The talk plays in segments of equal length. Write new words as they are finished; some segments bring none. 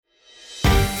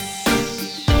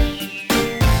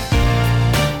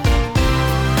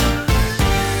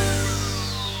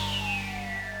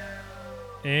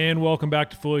And welcome back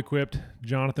to Fully Equipped.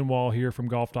 Jonathan Wall here from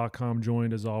Golf.com,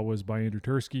 joined as always by Andrew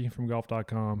Tursky from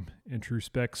Golf.com and True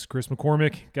Specs Chris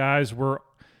McCormick. Guys,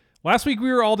 last week we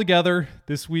were all together.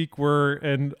 This week we're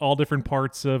in all different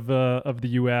parts of the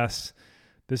U.S.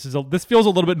 This feels a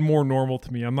little bit more normal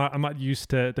to me. I'm not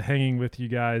used to hanging with you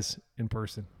guys in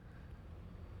person.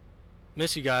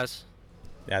 Miss you guys.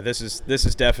 Yeah, this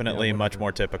is definitely much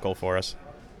more typical for us.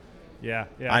 Yeah.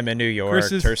 I'm in New York.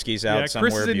 Tursky's out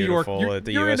somewhere Chris is in beautiful New York. at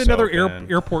the You're US in another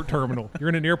Open. airport terminal. You're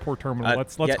in an airport terminal.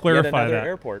 Let's clarify yet another that.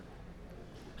 Airport.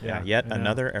 Yeah,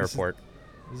 Another airport.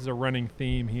 This is a running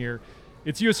theme here.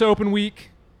 It's U.S. Open week.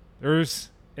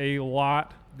 There's a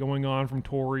lot going on from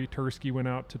Torrey. Tursky went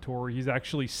out to Torrey. He's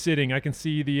actually sitting. I can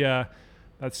see that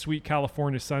sweet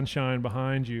California sunshine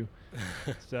behind you.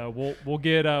 So we'll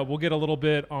get a little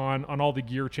bit on all the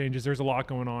gear changes. There's a lot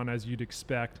going on, as you'd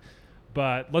expect.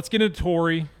 But let's get into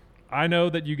Torrey. I know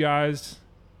that you guys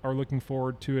are looking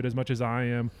forward to it as much as I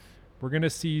am. We're going to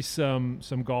see some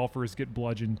golfers get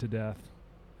bludgeoned to death,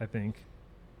 I think.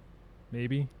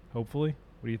 Maybe, hopefully.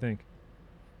 What do you think?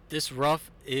 This rough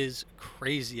is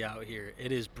crazy out here.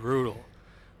 It is brutal.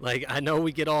 Like, I know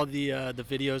we get all the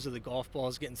videos of the golf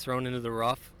balls getting thrown into the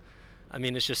rough. I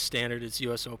mean, it's just standard. It's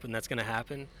U.S. Open. That's going to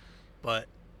happen. But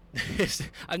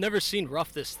I've never seen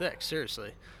rough this thick,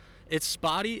 seriously. It's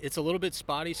spotty. It's a little bit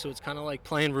spotty, so it's kind of like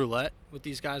playing roulette with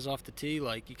these guys off the tee.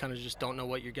 Like, you kind of just don't know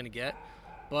what you're going to get.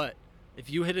 But if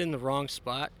you hit it in the wrong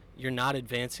spot, you're not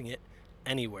advancing it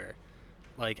anywhere.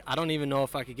 Like, I don't even know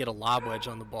if I could get a lob wedge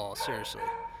on the ball, seriously.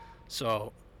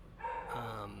 So,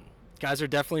 guys are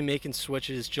definitely making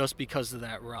switches just because of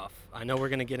that rough. I know we're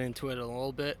going to get into it a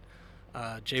little bit.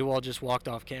 J-Wall just walked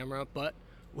off camera, but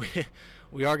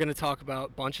we are going to talk about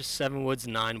a bunch of 7 woods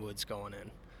and 9 woods going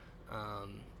in.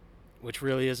 Which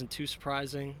really isn't too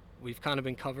surprising. We've kind of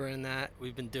been covering that.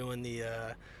 We've been doing the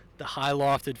high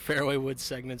lofted fairway wood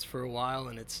segments for a while,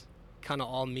 and it's kind of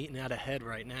all meeting at a head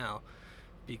right now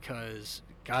because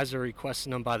guys are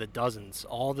requesting them by the dozens.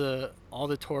 All the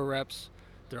tour reps,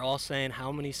 they're all saying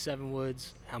how many 7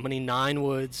 woods, how many 9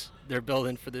 woods they're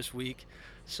building for this week.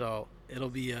 So it'll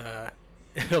be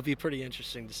pretty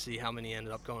interesting to see how many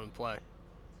ended up going in play.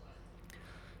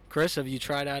 Chris, have you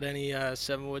tried out any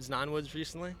 7 woods, 9 woods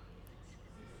recently?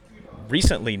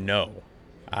 Recently, no.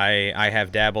 I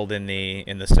have dabbled in the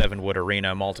 7-wood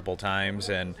arena multiple times,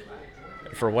 and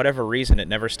for whatever reason, it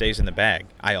never stays in the bag.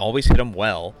 I always hit them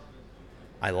well.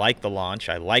 I like the launch.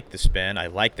 I like the spin. I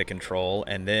like the control.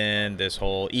 And then this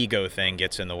whole ego thing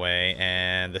gets in the way,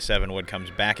 and the 7-wood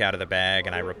comes back out of the bag,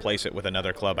 and I replace it with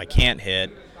another club I can't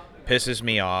hit. Pisses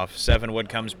me off. 7-wood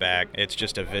comes back. It's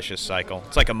just a vicious cycle.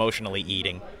 It's like emotionally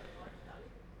eating.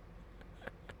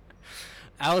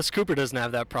 Alice Cooper doesn't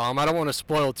have that problem. I don't want to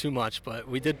spoil too much, but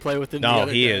we did play with him the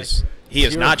other day. No, he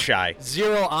is not shy.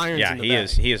 0 irons in the bag.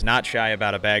 He is not shy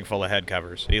about a bag full of head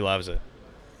covers. He loves it.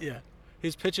 Yeah.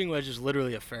 His pitching wedge is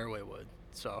literally a fairway wood.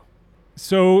 So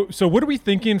what are we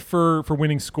thinking for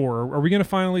winning score? Are we going to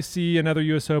finally see another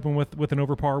U.S. Open with an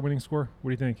over par winning score?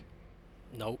 What do you think?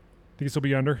 Nope. Think this will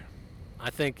be under? I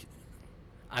think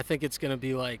it's going to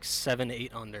be like 7,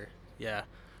 8 under. Yeah.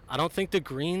 I don't think the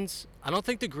greens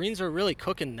are really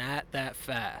cooking that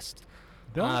fast.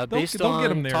 They'll based get on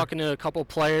them there. Talking to a couple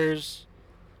players,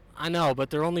 I know, but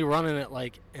they're only running at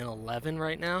like an 11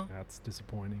 right now. That's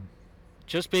disappointing.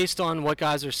 Just based on what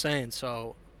guys are saying.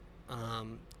 So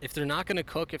if they're not going to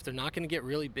cook, if they're not going to get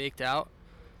really baked out,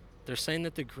 they're saying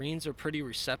that the greens are pretty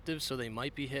receptive, so they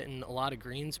might be hitting a lot of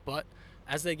greens. But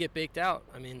as they get baked out,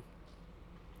 I mean,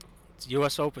 it's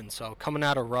U.S. Open, so coming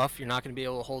out of rough, you're not going to be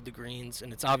able to hold the greens,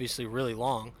 and it's obviously really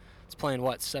long. It's playing,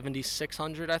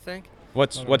 7,600, I think?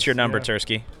 What's your number,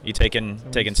 Tursky? You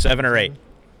taking 7 or 8?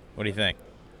 What do you think?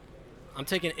 I'm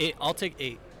taking 8. I'll take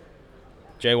 8.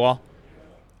 J-Wall?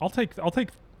 I'll take.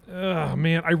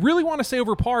 Man, I really want to say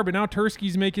over par, but now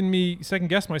Tursky's making me second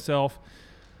guess myself.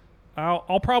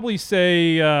 I'll probably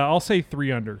say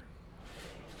 3 under.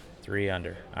 3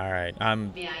 under. All right.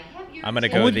 I'm going to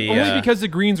go only because the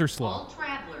greens are slow.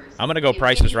 I'm going to go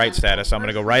Price is Right status. I'm going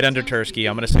to go right under Tursky.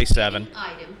 I'm going to say 7.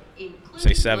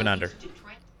 Say 7 under.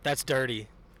 That's dirty.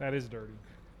 That is dirty.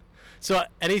 So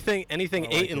anything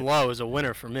 8 and low is a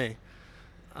winner for me.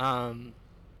 All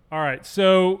right.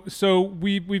 So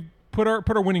we've put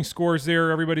our winning scores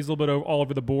there. Everybody's a little bit all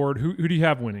over the board. Who do you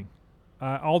have winning?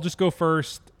 I'll just go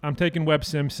first. I'm taking Webb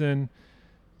Simpson.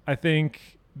 I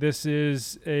think this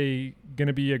is going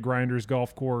to be a grinder's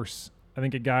golf course. I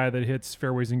think a guy that hits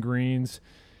fairways and greens.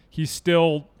 He's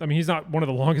not one of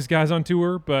the longest guys on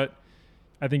tour, but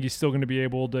I think he's still going to be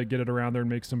able to get it around there and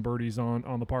make some birdies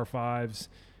on the par 5s.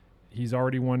 He's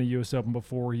already won a U.S. Open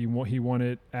before. He won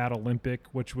it at Olympic,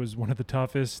 which was one of the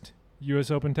toughest U.S.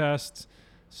 Open tests.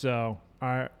 So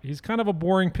he's kind of a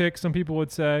boring pick, some people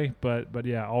would say, but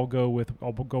yeah, I'll go with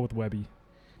Webby.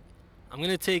 I'm going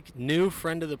to take new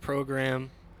friend of the program,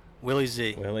 Willie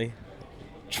Z. Willie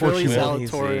Trilly Willie Z.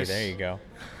 Zalatoris. There you go.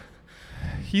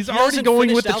 He's He already hasn't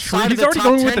going with finished the outside of He's the already top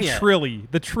going with 10 the yet.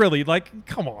 Trilly. The Trilly. Like,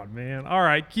 come on, man. All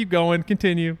right, keep going.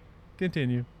 Continue.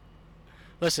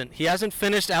 Listen, he hasn't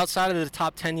finished outside of the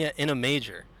top 10 yet in a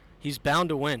major. He's bound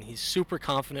to win. He's super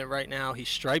confident right now. He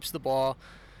stripes the ball.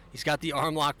 He's got the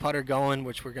arm lock putter going,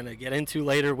 which we're going to get into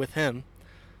later with him.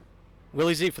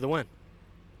 Willie Z for the win.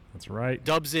 That's right.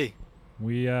 Dub Z.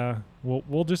 Why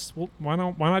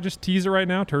not just tease it right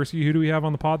now, Tursky? Who do we have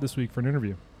on the pod this week for an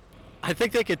interview? I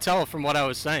think they could tell from what I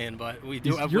was saying, but we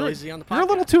do have Willie Z on the podcast. You're a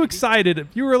little too excited.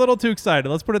 You were a little too excited.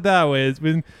 Let's put it that way. It's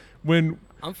when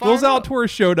I'm Will fired up. Zalatoris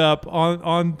showed up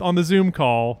on the Zoom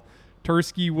call,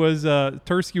 Tursky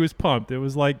was pumped. It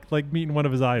was like meeting one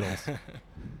of his idols.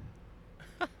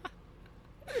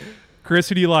 Chris,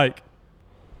 who do you like?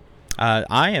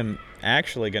 I am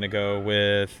actually going to go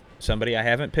with somebody I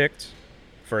haven't picked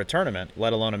for a tournament,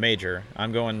 let alone a major.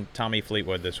 I'm going Tommy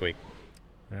Fleetwood this week.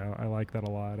 Yeah, I like that a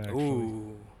lot. Actually,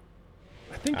 Ooh.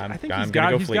 I think I'm he's gonna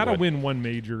got go to Fleetwood. win one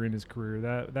major in his career.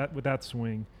 That with that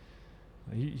swing,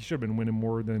 he should have been winning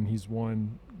more than he's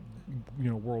won,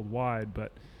 worldwide.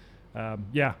 But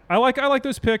yeah, I like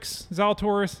those picks.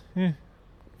 Zalatoris,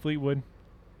 Fleetwood.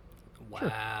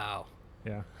 Wow.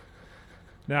 Yeah.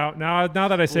 Now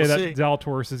that I say We'll that, see.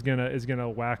 Zalatoris is gonna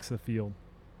wax the field.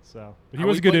 So, but he Are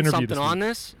was we a good putting interview. something This on week.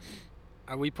 this?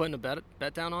 Are we putting a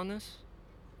bet down on this?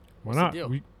 Why What's the not?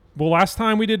 deal? Well, last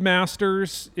time we did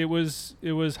Masters, it was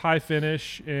high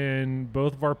finish, and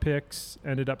both of our picks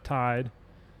ended up tied.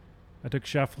 I took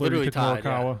Scheffler, Literally you took tied,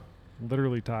 Morikawa,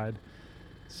 literally tied.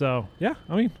 So yeah,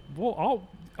 I mean, well,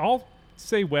 I'll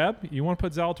say Webb. You want to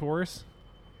put Zalatoris?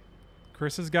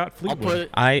 Chris has got I'll Fleetwood. put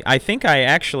I think I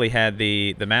actually had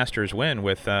the Masters win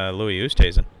with Louis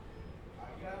Oosthuizen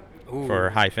ooh, for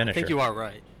high I finisher. think you are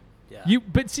right. Yeah.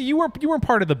 But see, you weren't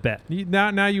part of the bet.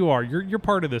 Now you are. You're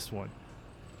part of this one.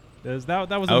 That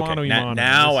was a Okay, mano a now- mano.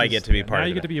 now This I is- get to be part now of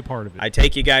you the get bet. to be a part of it. I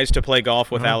take you guys to play golf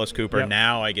with Uh-huh. Alice Cooper. Yep.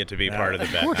 Now I get to be part of the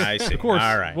bet. I see. Of course.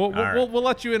 All right. We'll, all right. we'll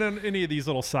let you in on any of these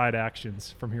little side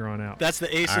actions from here on out. That's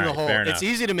the ace All in the right, hole. fair It's enough.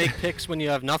 easy to make picks when you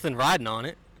have nothing riding on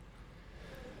it.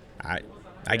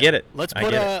 I get it. Let's I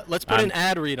put get it. let's put I'm- an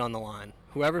ad read on the line.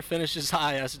 Whoever finishes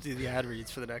high has to do the ad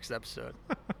reads for the next episode.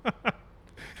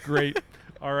 Great.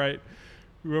 All right.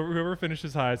 Whoever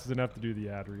finishes highest doesn't have to do the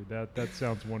ad read. That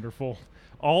sounds wonderful.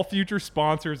 All future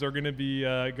sponsors are going to be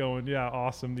going, yeah,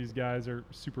 awesome. These guys are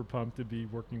super pumped to be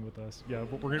working with us. Yeah,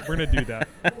 but we're going to do that.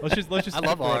 Let's just I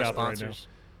love throw all it our out there right now. sponsors.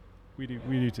 We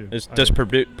do too. Does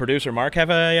producer Mark have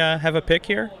a pick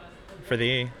here for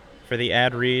the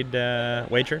ad read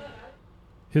wager?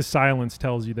 His silence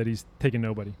tells you that he's taking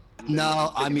nobody.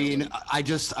 No, I mean, I'm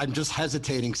just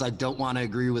hesitating because I don't want to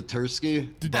agree with Tursky.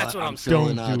 Dude, that's but what I'm I'm saying.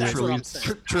 feeling Don't do it. That's what I'm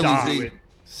saying. Stop Trilly it. Z.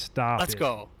 Stop Let's it.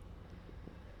 go.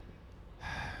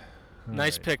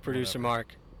 Nice right, pick, producer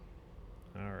Mark.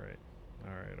 All right.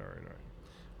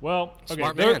 Well, okay.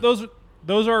 Smart man.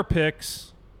 Those are our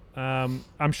picks.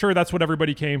 I'm sure that's what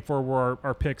everybody came for. Were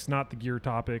our picks, not the gear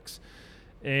topics.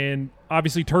 And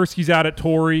obviously, Tursky's out at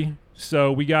Torrey,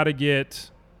 so we got to get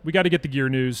the gear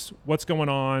news. What's going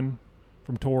on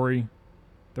from Torrey?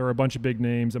 There are a bunch of big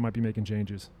names that might be making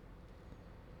changes.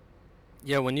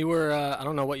 Yeah, when you were, I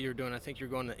don't know what you were doing. I think you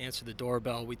were going to answer the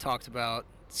doorbell. We talked about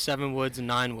 7 woods and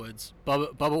 9 woods.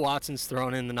 Bubba Watson's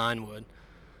thrown in the 9 wood.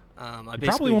 I You basically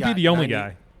probably won't be got the only 90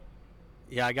 guy.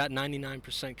 Yeah, I got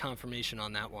 99% confirmation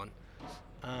on that one.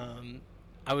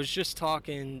 I was just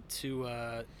talking to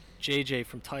JJ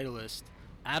from Titleist.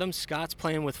 Adam Scott's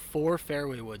playing with 4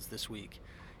 fairway woods this week.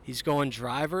 He's going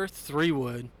driver, 3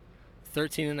 wood,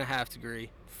 13.5 degree,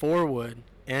 4 wood,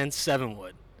 and 7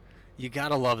 wood. You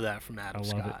gotta love that from Adam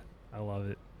Scott. I love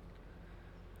it.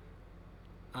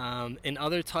 In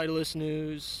other Titleist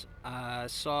news, I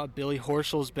saw Billy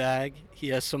Horschel's bag. He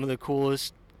has some of the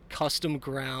coolest custom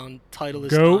ground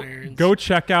Titleist irons. Go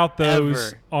check out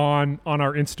those ever. on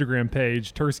our Instagram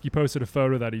page. Tursky posted a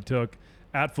photo that he took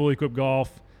at Fully Equipped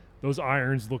Golf. Those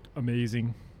irons look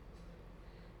amazing.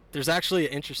 There's actually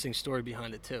an interesting story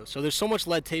behind it too. So there's so much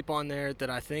lead tape on there that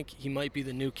I think he might be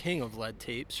the new king of lead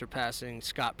tape, surpassing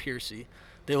Scott Piercy.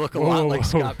 They look a lot like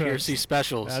Scott Piercy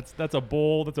specials. That's a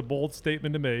bold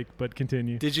statement to make, but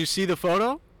continue. Did you see the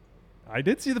photo? I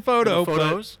did see the photo, The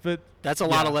photos? but That's a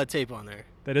lot yeah. of lead tape on there.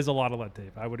 that is a lot of lead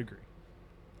tape. I would agree.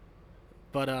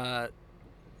 But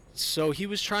So he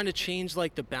was trying to change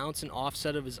like the bounce and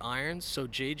offset of his irons. So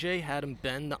JJ had him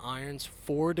bend the irons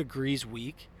 4 degrees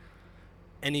weak,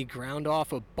 and he ground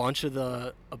off a bunch of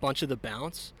the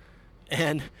bounce.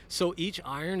 And so each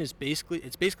iron is basically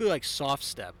like soft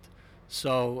stepped.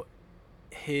 So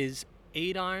his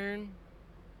 8 iron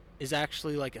is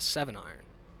actually like a 7 iron.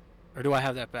 Or do I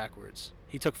have that backwards?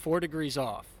 He took 4 degrees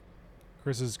off.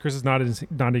 Chris is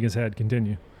nodding his head.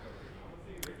 Continue.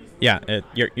 Yeah,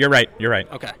 you're right. You're right.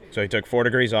 Okay. So he took 4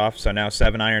 degrees off. So now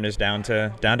 7 iron is down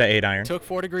to 8 iron. Took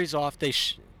 4 degrees off. They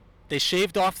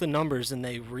shaved off the numbers and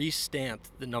they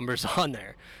re-stamped the numbers on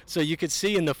there. So you could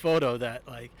see in the photo that,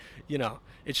 like, you know,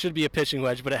 it should be a pitching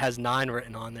wedge, but it has 9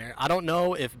 written on there. I don't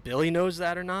know if Billy knows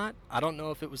that or not. I don't know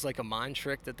if it was like a mind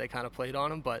trick that they kind of played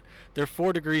on him, but they're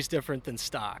 4 degrees different than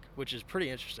stock, which is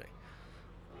pretty interesting.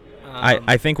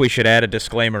 I think we should add a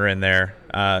disclaimer in there.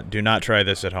 Do not try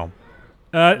this at home.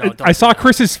 I saw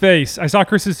Chris's face. I saw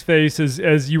Chris's face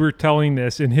as you were telling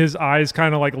this, and his eyes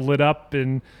kind of like lit up,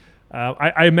 and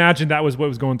I imagine that was what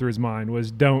was going through his mind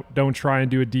was don't try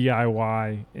and do a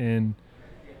DIY and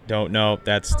don't know.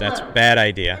 That's bad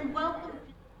idea.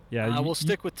 Yeah, we'll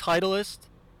stick with Titleist.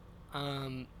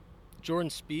 Jordan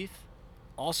Spieth,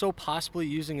 also possibly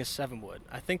using a 7-wood.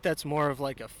 I think that's more of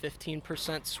like a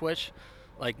 15% switch.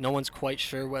 Like no one's quite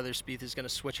sure whether Spieth is going to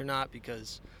switch or not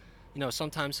because, you know,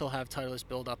 sometimes he'll have Titleist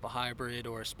build up a hybrid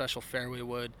or a special fairway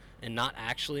wood and not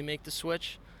actually make the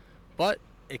switch. But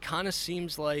it kind of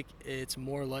seems like it's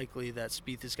more likely that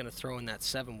Spieth is going to throw in that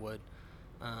 7-wood.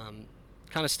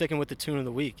 Kind of sticking with the tune of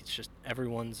the week. It's just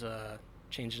everyone's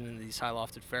changing into these high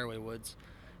lofted fairway woods.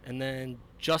 And then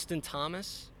Justin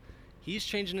Thomas, he's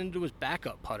changing into his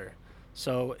backup putter.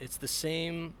 So it's the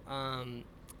same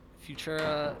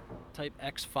Futura type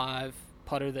X5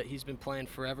 putter that he's been playing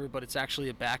forever, but it's actually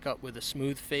a backup with a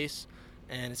smooth face,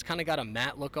 and it's kind of got a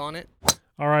matte look on it.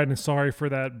 All right, and sorry for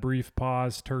that brief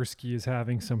pause. Tursky is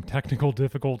having some technical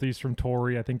difficulties from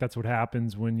Torrey. I think that's what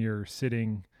happens when you're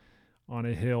sitting on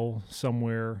a hill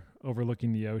somewhere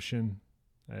overlooking the ocean.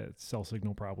 Cell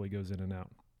signal probably goes in and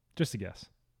out. Just a guess.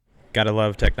 Gotta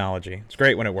love technology. It's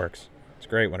great when it works.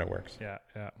 Yeah.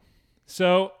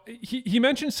 So he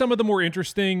mentioned some of the more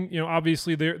interesting, you know,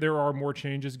 obviously there are more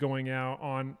changes going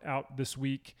out this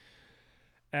week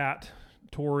at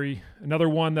Torrey. Another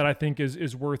one that I think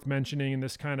is worth mentioning, and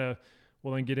this kind of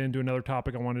will then get into another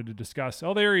topic I wanted to discuss.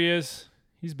 Oh, there he is.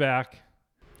 He's back.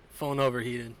 Phone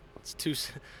overheated. It's too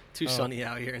sunny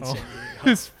out here in San Diego.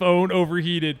 His phone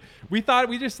overheated. We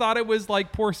just thought it was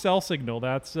like poor cell signal.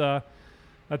 That's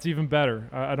even better.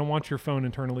 I don't want your phone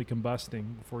internally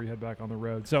combusting before you head back on the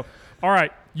road. So, all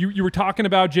right, you were talking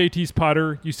about JT's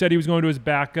putter. You said he was going to his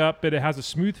backup, but it has a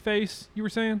smooth face, you were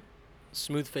saying?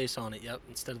 Smooth face on it, yep,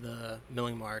 instead of the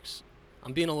milling marks.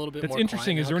 I'm being a little bit That's more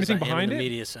interesting. quiet Is there now 'cause anything I am in behind the it?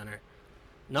 media center.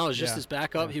 No, it's just his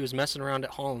backup. Yeah. He was messing around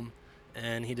at home,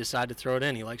 and he decided to throw it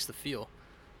in. He likes the feel.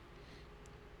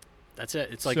 That's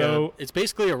it. It's like it's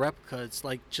basically a replica. It's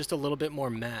like just a little bit more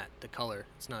matte, the color.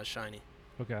 It's not shiny.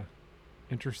 Okay.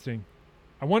 Interesting.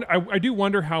 I do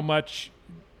wonder how much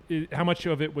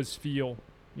of it was feel,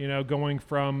 you know, going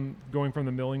from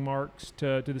the milling marks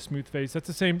to the smooth face. That's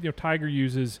the same, you know, Tiger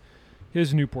uses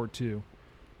his Newport 2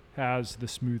 has the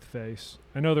smooth face.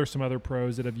 I know there's some other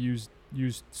pros that have used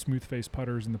smooth face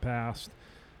putters in the past.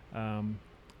 I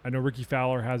know Ricky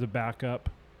Fowler has a backup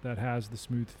that has the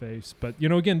smooth face, but you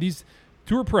know, again, these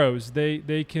tour pros,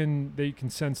 they can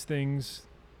sense things,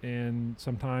 and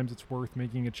sometimes it's worth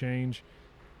making a change.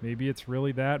 Maybe it's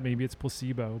really that, maybe it's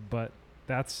placebo, but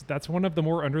that's one of the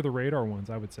more under the radar ones,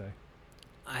 I would say.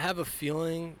 I have a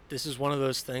feeling this is one of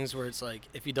those things where it's like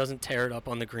if he doesn't tear it up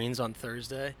on the greens on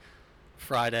Thursday,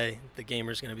 Friday, the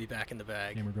gamer's going to be back in the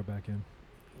bag. Gamer go back in.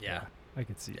 Yeah. I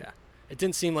could see it. It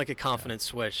didn't seem like a confident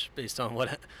switch based on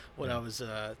what I was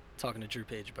talking to Drew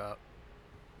Page about.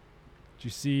 Did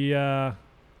you see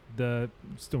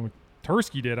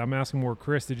Tursky did? I'm asking more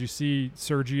Chris. Did you see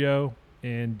Sergio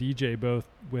and DJ both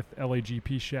with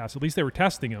LAGP shafts? At least they were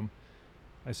testing them.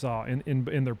 I saw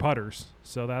in their putters.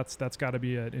 So that's got to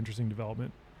be an interesting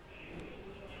development.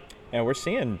 Yeah, we're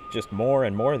seeing just more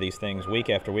and more of these things week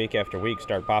after week after week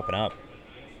start popping up.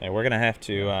 And we're gonna have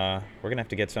to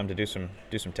get some to do some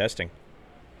testing.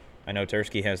 I know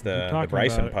Tursky has the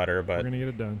Bryson putter, but we're gonna get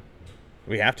it done.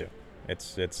 We have to.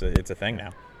 It's a thing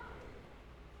now.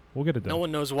 We'll get it done. No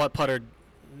one knows what putter.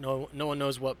 No one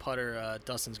knows what putter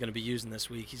Dustin's going to be using this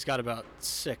week. He's got about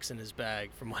 6 in his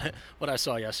bag from what I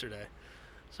saw yesterday.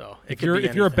 So if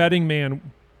you're a betting man,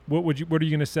 what are you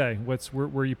going to say? Where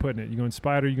are you putting it? You going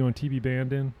Spider? You going TB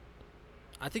Bandon?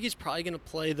 I think he's probably going to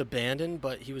play the Bandon,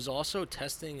 but he was also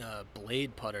testing a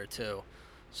blade putter too.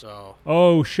 So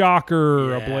Oh,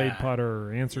 shocker! A blade Yeah.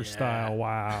 putter, answer Yeah. style.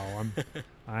 Wow,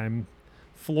 I'm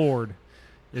floored.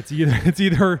 It's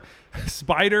either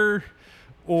Spider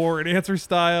or an answer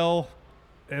style,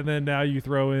 and then now you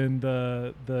throw in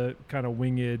the kind of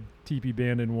winged TP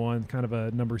Bandon one, kind of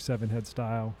a number 7 head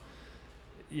style.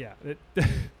 Yeah,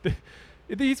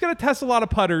 he's going to test a lot of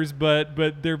putters, but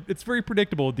it's very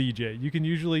predictable with DJ. You can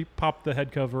usually pop the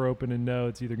head cover open and know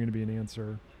it's either going to be an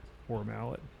answer or a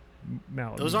mallet.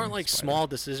 those aren't like Spider. small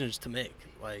decisions to make.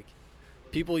 Like,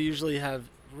 people usually have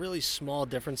really small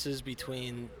differences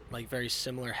between like very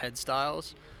similar head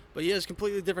styles, but he has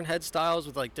completely different head styles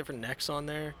with like different necks on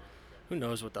there. Who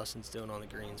knows what Dustin's doing on the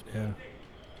greens, Yeah. man?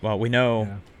 Well, we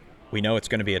know Yeah. it's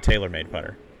going to be a tailor-made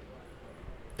putter.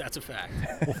 That's a fact.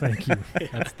 Well, thank you.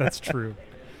 That's true.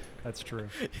 That's true.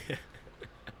 I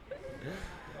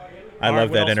All right, love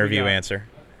what that else we interview got? answer.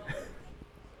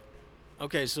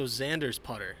 Okay, so Xander's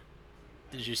putter.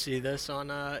 Did you see this on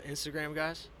Instagram,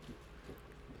 guys?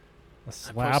 A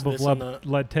slab of this on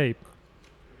lead tape.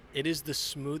 It is the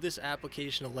smoothest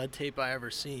application of lead tape I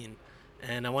ever seen.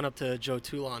 And I went up to Joe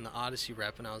Toulon, the Odyssey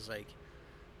rep, and I was like,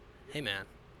 hey, man,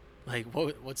 like,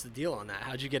 what's the deal on that?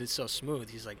 How'd you get it so smooth?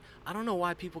 He's like, I don't know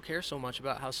why people care so much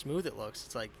about how smooth it looks.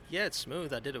 It's like, yeah, it's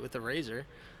smooth. I did it with a razor.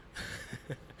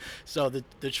 So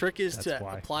the trick is That's to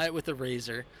why. apply it with a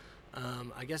razor.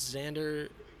 I guess Xander,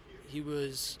 he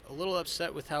was a little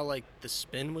upset with how, like, the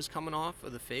spin was coming off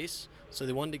of the face. So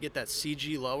they wanted to get that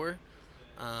CG lower.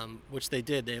 Which they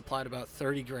did. They applied about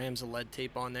 30 grams of lead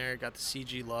tape on there, got the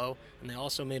CG low, and they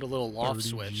also made a little loft 30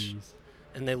 switch. Gs.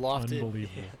 And they lofted.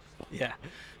 Unbelievable. Yeah.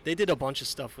 They did a bunch of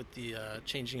stuff with the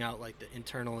changing out like the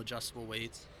internal adjustable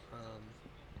weights.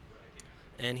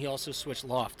 And he also switched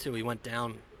loft too. He went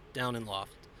down in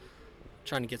loft,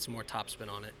 trying to get some more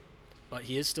topspin on it. But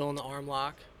he is still in the arm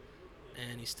lock,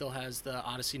 and he still has the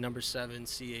Odyssey number 7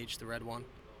 CH, the red one.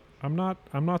 I'm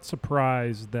not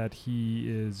surprised that he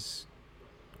is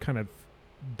kind of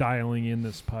dialing in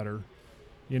this putter.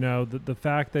 You know, the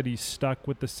fact that he's stuck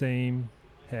with the same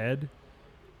head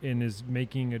and is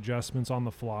making adjustments on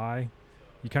the fly,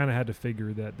 you kind of had to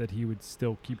figure that he would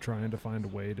still keep trying to find a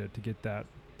way to get that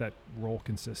roll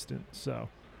consistent. So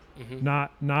Mm-hmm.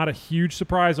 not a huge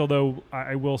surprise, although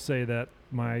I will say that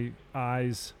my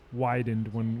eyes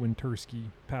widened when Tursky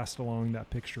passed along that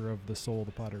picture of the sole of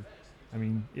the putter. I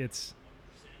mean, it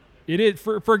is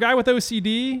for a guy with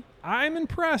OCD. I'm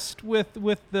impressed with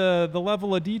the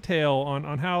level of detail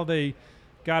on how they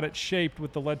got it shaped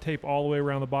with the lead tape all the way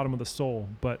around the bottom of the sole.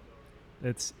 But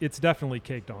it's definitely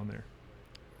caked on there.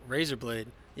 Razor blade.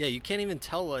 Yeah, you can't even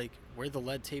tell like where the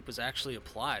lead tape was actually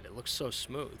applied. It looks so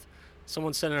smooth.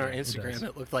 Someone said on our Yeah, it Instagram does.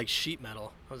 it looked like sheet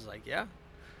metal. I was like, yeah,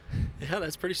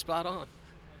 that's pretty spot on.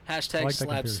 Hashtag I like that Slab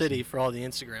comparison. City for all the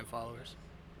Instagram followers.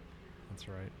 That's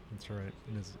right.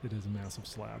 It is a massive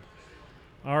slab.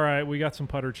 All right, we got some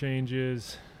putter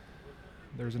changes.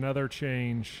 There's another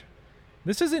change.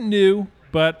 This isn't new,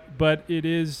 but it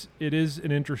is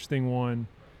an interesting one.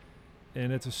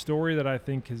 And it's a story that I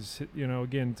think is,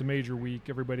 again, it's a major week.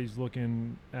 Everybody's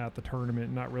looking at the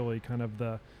tournament, not really kind of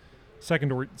the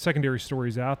secondary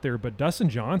stories out there. But Dustin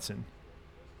Johnson,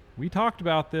 we talked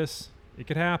about this. It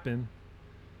could happen.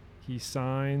 He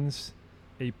signs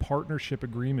a partnership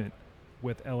agreement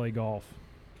with LA Golf.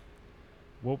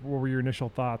 What were your initial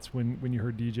thoughts when you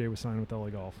heard DJ was signed with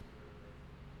LA Golf?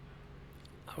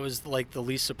 I was like the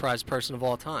least surprised person of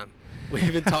all time.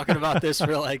 We've been talking about this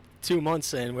for like 2 months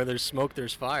saying where there's smoke,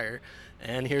 there's fire.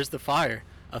 And here's the fire.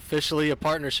 Officially a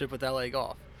partnership with LA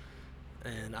Golf.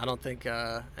 And I don't think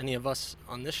any of us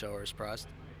on this show are surprised.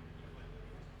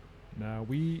 No,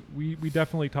 we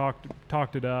definitely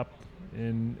talked it up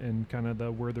and kind of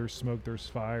the where there's smoke, there's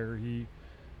fire. He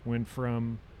went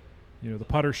from, the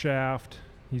putter shaft.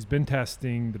 He's been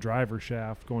testing the driver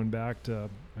shaft going back to,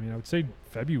 I would say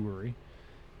February.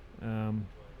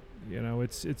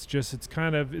 It's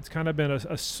kind of been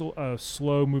a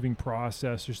slow moving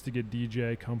process just to get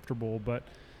DJ comfortable. But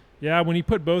yeah, when he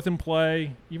put both in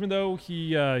play, even though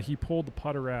he pulled the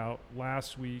putter out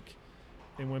last week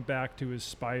and went back to his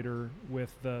Spider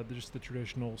with just the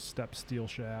traditional step steel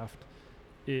shaft,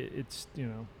 it's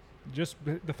just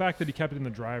the fact that he kept it in the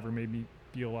driver made me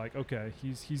feel like, okay,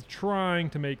 he's trying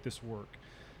to make this work.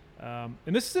 And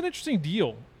this is an interesting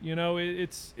deal.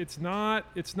 It's not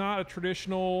a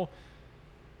traditional,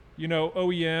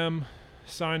 OEM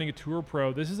signing a tour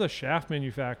pro. This is a shaft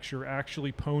manufacturer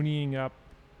actually ponying up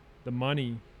the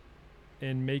money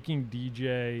and making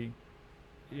DJ,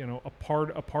 a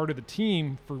part of the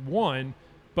team for one.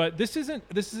 But this isn't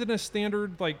a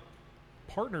standard like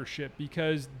partnership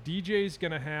because DJ's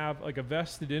going to have like a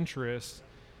vested interest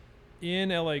in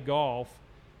LA Golf.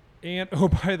 And, oh,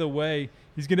 by the way,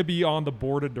 he's going to be on the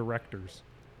board of directors.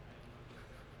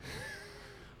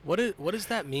 What does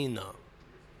that mean, though?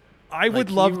 I Like, would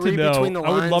can love you to read know. between the I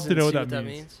would love lines to and know see what that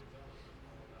means. means.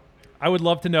 I would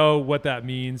love to know what that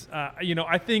means.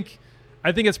 I think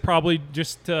it's probably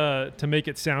just to make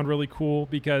it sound really cool,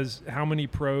 because how many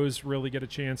pros really get a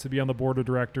chance to be on the board of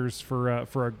directors for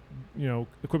a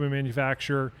equipment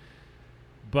manufacturer?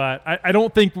 But I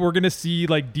don't think we're gonna see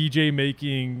like DJ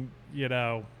making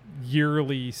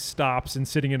yearly stops and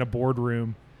sitting in a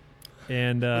boardroom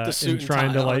and the suit and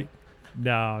trying tie to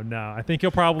on. No. I think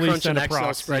he'll probably Crunch send an a Excel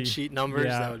proxy. spreadsheet numbers.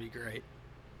 Yeah. That would be great.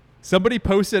 Somebody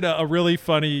posted a really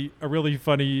funny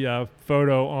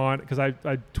photo on, because I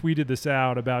tweeted this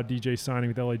out about DJ signing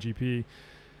with LAGP,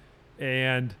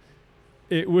 and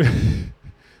it was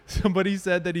somebody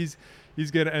said that he's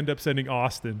going to end up sending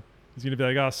Austin. He's going to be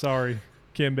like, oh, sorry,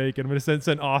 can't make it. I'm going to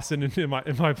send Austin in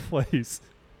my place.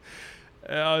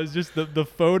 It was just the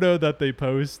photo that they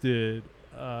posted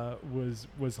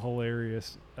was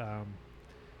hilarious.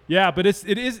 Yeah, but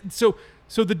it is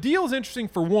so the deal is interesting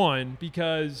for one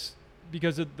because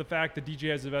of the fact that DJ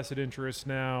has a vested interest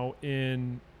now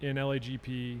in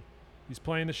LAGP. He's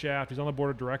playing the shaft. He's on the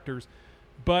board of directors,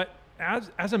 but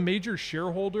as a major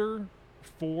shareholder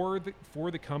for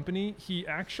the company, he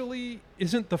actually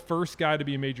isn't the first guy to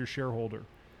be a major shareholder.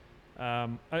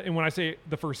 And when I say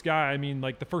the first guy, I mean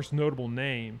like the first notable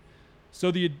name.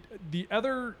 So the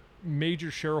other major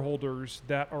shareholders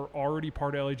that are already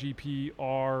part of LAGP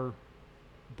are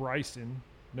Bryson.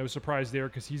 No surprise there,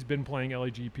 because he's been playing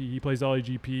LAGP. He plays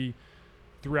LAGP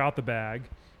throughout the bag.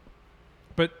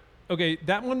 But okay,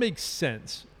 that one makes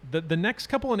sense. The next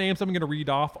couple of names I'm going to read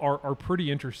off are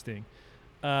pretty interesting.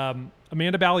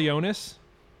 Amanda Balionis,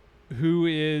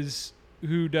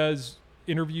 who does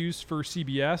interviews for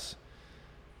CBS.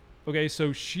 Okay,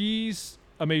 so she's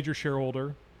a major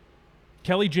shareholder.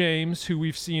 Kelly James, who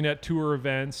we've seen at tour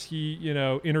events, he,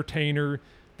 entertainer.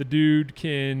 The dude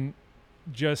can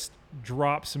just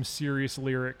drop some serious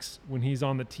lyrics when he's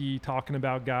on the tee talking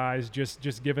about guys,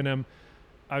 just giving them.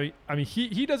 I mean,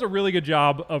 he does a really good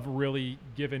job of really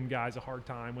giving guys a hard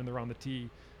time when they're on the tee.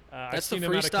 That's the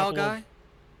freestyle guy?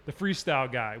 The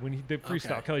freestyle guy, the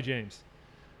freestyle, Okay. Kelly James.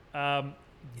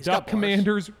 He's Duck got bars.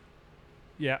 Commanders.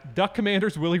 Yeah, Duck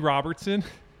Commanders, Willie Robertson.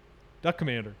 Duck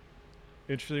Commander.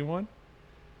 Interesting one.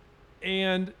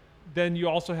 And then you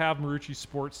also have Marucci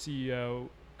Sports CEO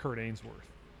Kurt Ainsworth.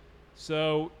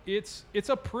 So it's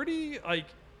a pretty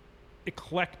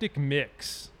eclectic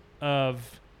mix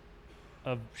of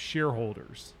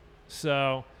shareholders.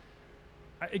 So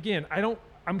I'm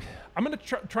going to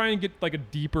try and get like a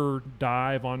deeper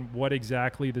dive on what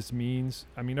exactly this means.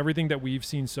 I mean, everything that we've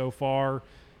seen so far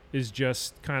is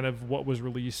just kind of what was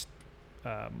released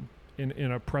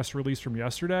in a press release from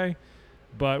yesterday.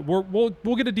 But we'll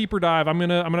get a deeper dive. I'm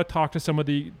gonna talk to some of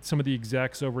the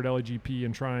execs over at LAGP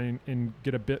and try and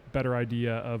get a bit better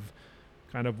idea of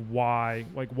kind of why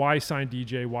sign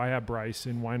DJ, why have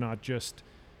Bryson, why not just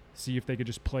see if they could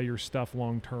just play your stuff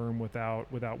long term without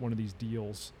one of these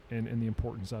deals and the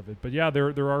importance of it. But yeah,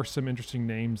 there are some interesting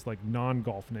names, like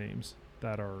non-golf names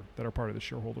that are part of the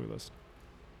shareholder list.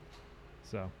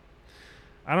 So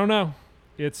I don't know.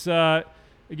 It's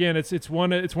again, it's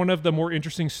one of the more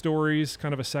interesting stories,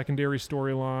 kind of a secondary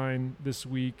storyline this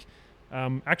week.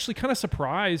 Actually, kind of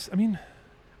surprised. I mean,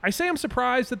 I say I'm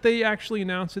surprised that they actually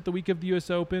announced it the week of the U.S.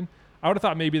 Open. I would have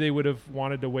thought maybe they would have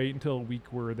wanted to wait until a week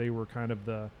where they were kind of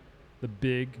the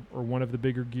big or one of the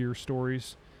bigger gear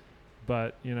stories.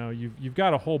 But you've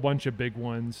got a whole bunch of big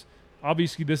ones.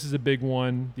 Obviously, this is a big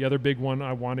one. The other big one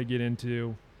I want to get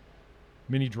into,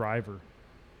 Mini Driver.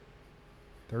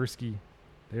 Thursky.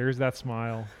 There's that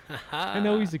smile. I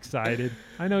know he's excited.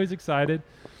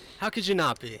 How could you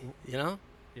not be,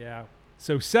 Yeah.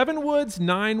 So 7 woods,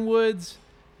 9 woods,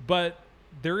 but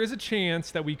there is a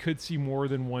chance that we could see more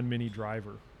than one Mini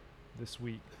Driver this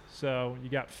week. So you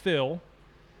got Phil.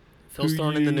 Phil's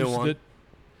throwing in the new one.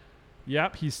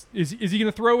 Yep. Is he going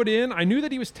to throw it in? I knew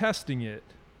that he was testing it,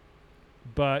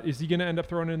 but is he going to end up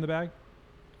throwing it in the bag?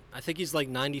 I think he's like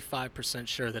 95%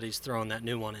 sure that he's throwing that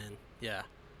new one in. Yeah.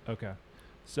 Okay.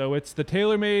 So it's the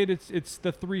TaylorMade. It's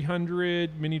the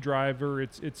 300 Mini Driver.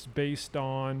 It's based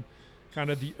on kind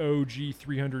of the OG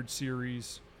 300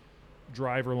 series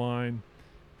driver line,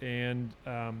 and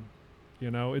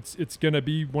it's going to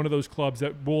be one of those clubs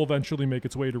that will eventually make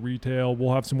its way to retail.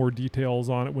 We'll have some more details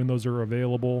on it when those are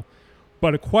available.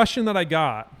 But a question that I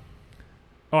got.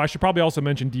 Oh, I should probably also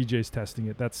mention DJ's testing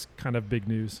it. That's kind of big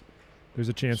news. There's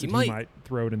a chance he might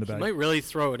throw it in the bag. He might really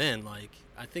throw it in.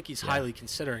 I think he's highly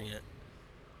considering it.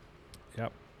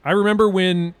 Yep. I remember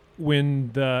when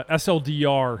when the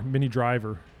SLDR mini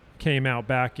driver came out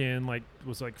back in like, it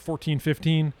was like 14,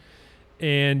 15,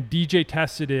 and DJ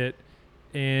tested it,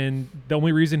 and the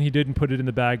only reason he didn't put it in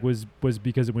the bag was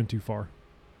because it went too far.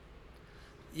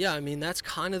 Yeah, I mean, that's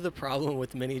kind of the problem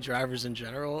with mini drivers in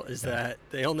general, is that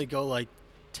they only go like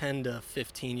 10 to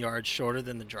 15 yards shorter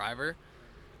than the driver.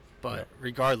 But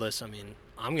regardless, I mean,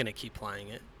 I'm going to keep playing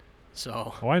it.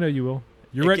 So I know you will.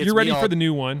 You're ready for the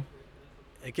new one.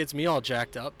 It gets me all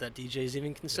jacked up that DJ's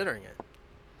even considering it.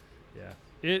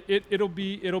 Yeah. It'll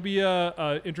be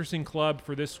a interesting club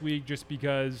for this week, just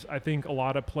because I think a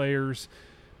lot of players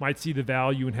might see the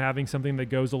value in having something that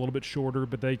goes a little bit shorter,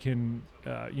 but they can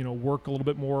work a little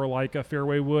bit more like a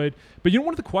fairway wood. But one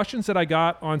of the questions that I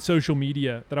got on social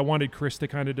media that I wanted Chris to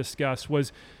kind of discuss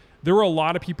was, there were a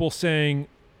lot of people saying,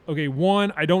 okay,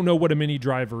 one, I don't know what a mini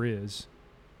driver is,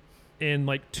 and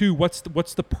like, two, what's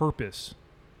the purpose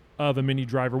of a mini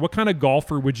driver? What kind of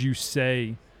golfer would you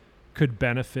say could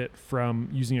benefit from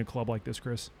using a club like this,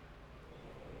 Chris?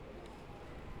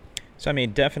 So I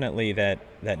mean, definitely that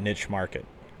niche market.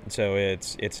 So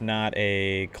it's not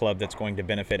a club that's going to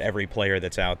benefit every player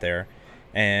that's out there.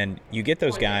 And you get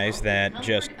those guys that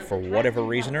just, for whatever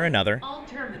reason or another,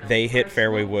 they hit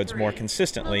fairway woods more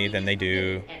consistently than they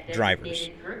do drivers.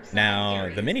 Now,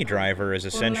 the mini driver is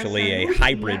essentially a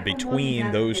hybrid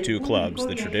between those two clubs,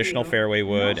 the traditional fairway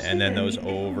wood and then those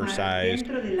oversized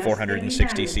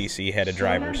 460cc headed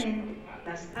drivers.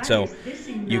 So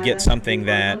you get something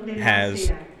that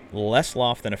has less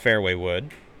loft than a fairway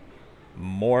wood,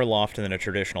 more loft than a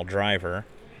traditional driver,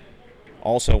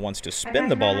 also wants to spin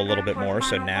the ball a little bit more,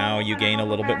 so now you gain a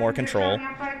little bit more control,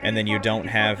 and then you don't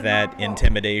have that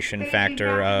intimidation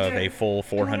factor of a full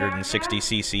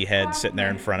 460cc head sitting there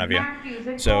in front of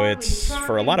you. So it's,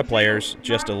 for a lot of players,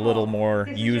 just a little more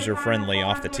user-friendly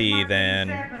off the tee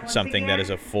than something that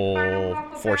is a full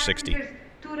 460.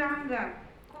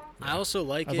 I also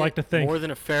like I'd it like to thank more than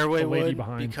a fairway the lady wood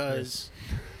behind because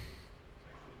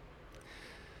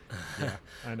Yeah,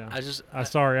 I know. I just had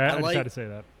to say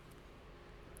that.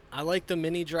 I like the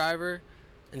mini driver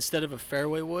instead of a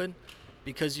fairway wood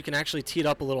because you can actually tee it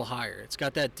up a little higher. It's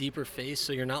got that deeper face,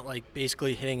 so you're not like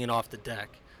basically hitting it off the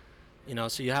deck.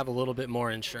 So you have a little bit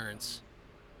more insurance.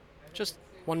 Just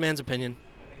one man's opinion.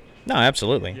 No,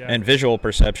 absolutely. Yeah. And visual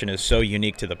perception is so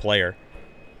unique to the player.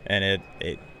 And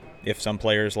if some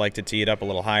players like to tee it up a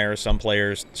little higher, some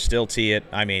players still tee it,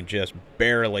 just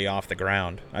barely off the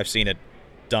ground. I've seen it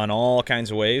done all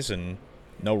kinds of ways, and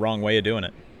no wrong way of doing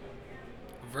it.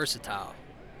 Versatile.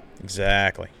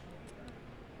 Exactly.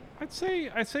 I'd say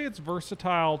it's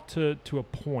versatile to a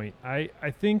point. I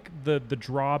think the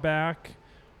drawback,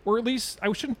 or at least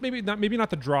I shouldn't, maybe not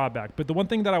the drawback, but the one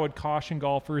thing that I would caution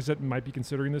golfers that might be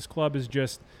considering this club is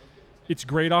just, it's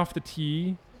great off the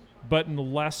tee, but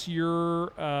unless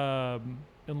you're a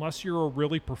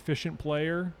really proficient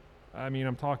player,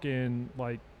 I'm talking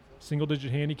like single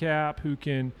digit handicap who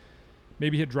can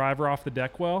maybe hit driver off the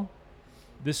deck well,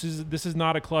 this is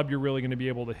not a club you're really going to be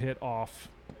able to hit off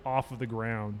of the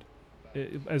ground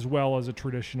as well as a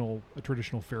traditional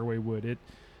fairway would.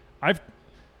 I've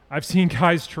seen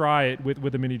guys try it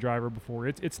with a mini driver before.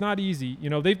 It's not easy.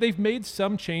 They've made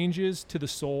some changes to the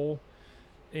sole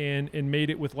and made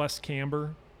it with less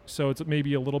camber, so it's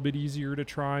maybe a little bit easier to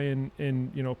try and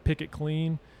pick it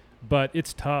clean, but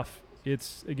it's tough.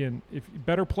 It's, again, if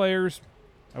better players,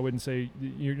 I wouldn't say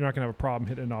you're not going to have a problem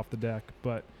hitting it off the deck,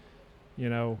 but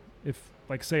if,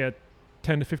 like, say a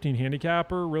 10 to 15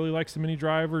 handicapper really likes the mini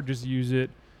driver, just use it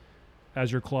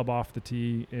as your club off the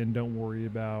tee and don't worry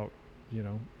about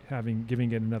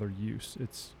giving it another use.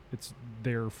 It's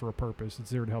there for a purpose. It's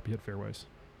there to help you hit fairways.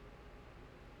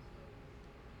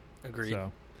 Agreed.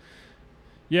 So,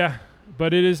 yeah,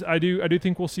 but it is. I do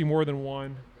think we'll see more than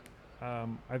one.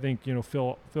 I think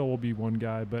Phil will be one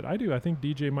guy, but I think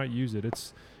DJ might use it.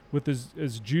 It's with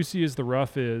as juicy as the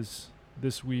rough is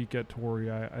this week at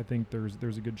Torrey. I think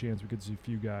there's a good chance we could see a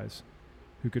few guys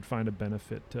who could find a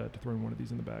benefit to throwing one of these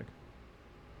in the bag.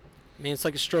 It's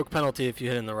like a stroke penalty if you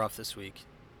hit in the rough this week,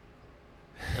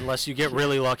 unless you get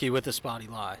really lucky with a spotty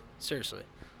lie. Seriously,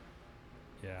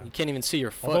 yeah, you can't even see your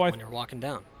foot when you're walking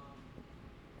down.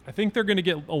 I think they're going to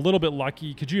get a little bit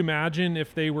lucky. Could you imagine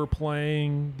if they were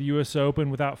playing the U.S.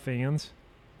 Open without fans?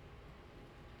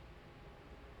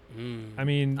 I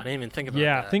didn't even think about that.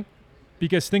 Yeah,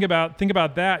 think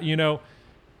about that.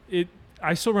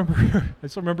 I still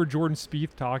remember Jordan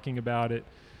Spieth talking about it.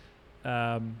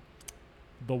 The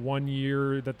one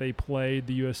year that they played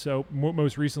the U.S. Open,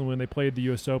 most recently when they played the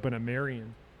U.S. Open at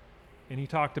Marion, and he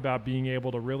talked about being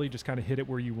able to really just kind of hit it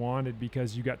where you wanted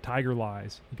because you got tiger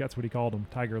lies. That's what he called them,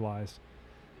 tiger lies.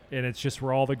 and it's just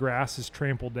where all the grass is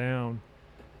trampled down.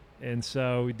 And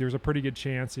so there's a pretty good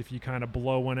chance if you kind of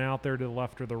blow one out there to the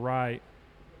left or the right,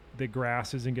 the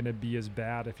grass isn't going to be as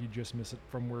bad if you just miss it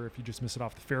if you just miss it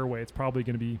off the fairway. It's probably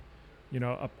going to be,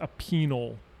 a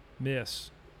penal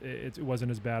miss. It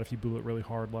wasn't as bad if you blew it really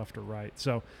hard left or right.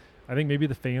 So I think maybe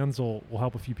the fans will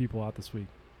help a few people out this week.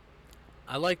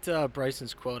 I liked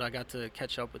Bryson's quote. I got to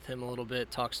catch up with him a little bit,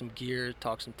 talk some gear,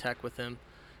 talk some tech with him.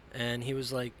 And he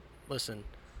was like, listen,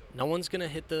 no one's going to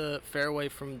hit the fairway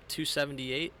from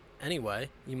 278 anyway.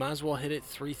 You might as well hit it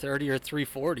 330 or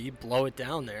 340, blow it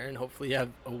down there, and hopefully you have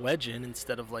a wedge in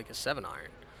instead of like a 7-iron.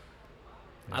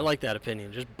 Yeah. I like that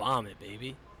opinion. Just bomb it,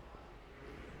 baby.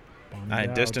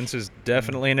 Distance is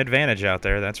definitely an advantage out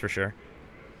there, that's for sure.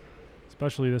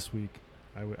 Especially this week,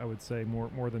 I would say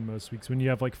more than most weeks. When you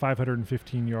have like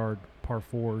 515-yard par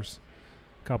fours,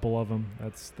 a couple of them,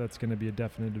 that's going to be a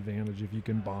definite advantage if you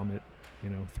can bomb it,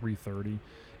 330.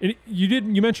 And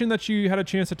you mentioned that you had a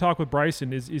chance to talk with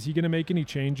Bryson. Is he going to make any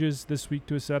changes this week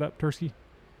to his setup, Tursky?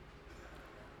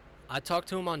 I talked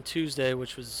to him on Tuesday,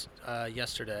 which was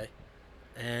yesterday,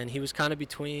 and he was kind of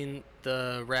between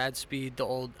the Rad Speed, the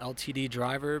old LTD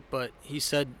driver, but he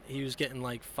said he was getting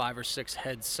like 5 or 6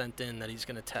 heads sent in that he's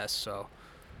going to test. So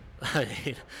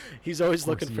he's always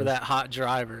looking for that hot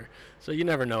driver. So you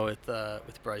never know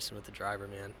with Bryson with the driver,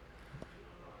 man.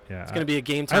 Yeah, it's going to be a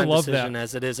game time decision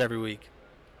as it is every week.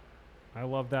 I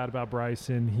love that about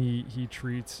Bryson. He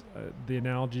treats the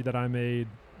analogy that I made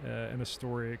in a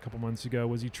story a couple months ago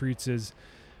was he treats his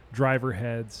driver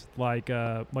heads like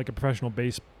a professional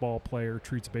baseball player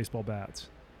treats baseball bats.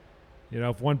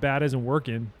 If one bat isn't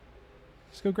working,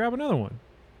 just go grab another one.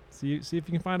 See if you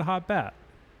can find a hot bat.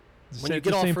 When you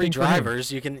get all free drivers,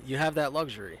 you have that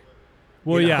luxury.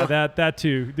 Well, yeah, that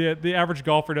too. The average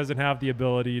golfer doesn't have the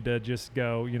ability to just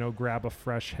go, grab a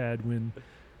fresh head when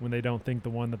they don't think the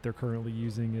one that they're currently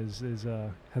using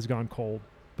has gone cold.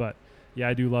 But yeah,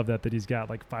 I do love that he's got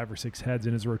like 5 or 6 heads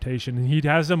in his rotation, and he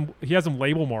has them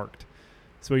label marked,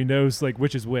 so he knows like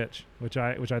which is which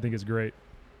I think is great.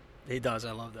 He does.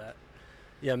 I love that.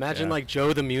 Yeah, imagine like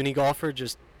Joe the Muni golfer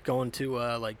just going to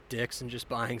like Dick's and just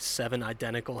buying 7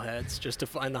 identical heads just to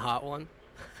find the hot one.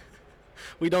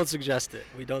 We don't suggest it.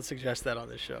 We don't suggest that on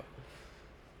this show.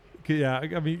 Yeah,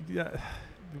 I mean, yeah.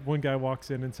 One guy walks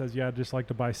in and says, "Yeah, I'd just like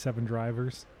to buy 7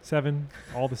 drivers, 7,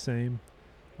 all the same,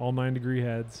 all 9-degree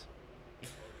heads,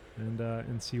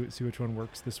 and see which one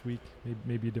works this week.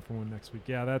 Maybe a different one next week."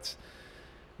 Yeah,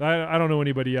 I don't know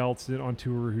anybody else on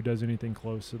tour who does anything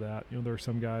close to that. There are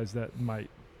some guys that might,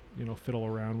 fiddle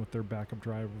around with their backup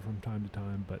driver from time to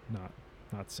time, but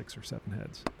not 6 or 7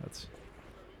 heads. That's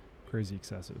crazy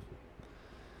excessive.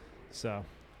 So,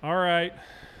 all right.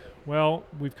 Well,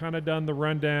 we've kind of done the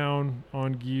rundown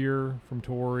on gear from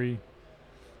Torrey.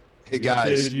 Hey,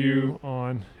 guys. You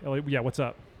on Elliot? Yeah, what's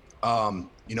up?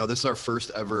 This is our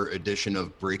first ever edition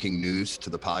of breaking news to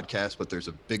the podcast, but there's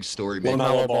a big story.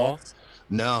 Ball?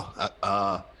 No,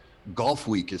 Golf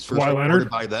Week is first reported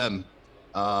by them.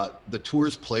 The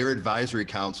Tour's Player Advisory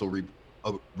Council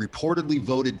reportedly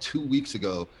voted 2 weeks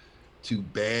ago to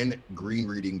ban green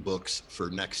reading books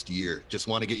for next year. Just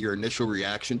want to get your initial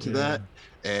reaction to that,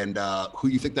 and who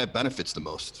you think that benefits the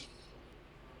most.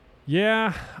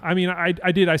 Yeah, I mean,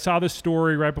 I did. I saw this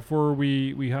story right before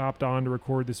we hopped on to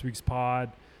record this week's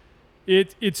pod.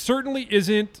 It certainly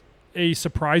isn't a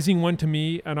surprising one to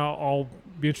me, and I'll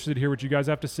be interested to hear what you guys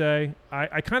have to say.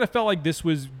 I kind of felt like this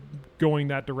was going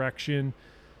that direction.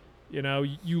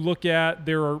 You look at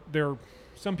there are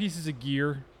some pieces of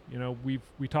gear.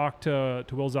 We talked to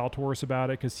Will Zalatoris about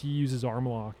it because he uses arm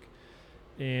lock,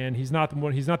 and he's not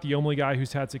the only guy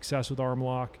who's had success with arm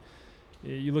lock.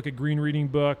 You look at green reading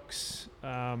books.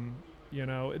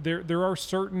 There are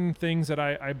certain things that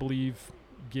I believe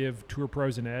give tour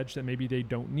pros an edge that maybe they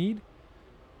don't need.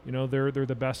 They're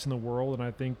the best in the world, and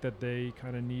I think that they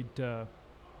kind of need to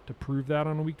prove that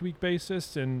on a week-to-week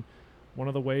basis. And one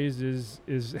of the ways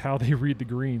is how they read the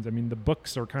greens. I mean, the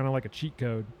books are kind of like a cheat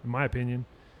code, in my opinion,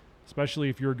 especially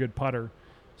if you're a good putter.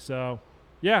 So,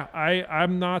 yeah,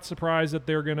 I'm not surprised that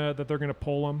they're gonna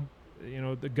pull them.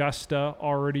 The Augusta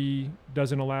already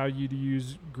doesn't allow you to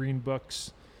use green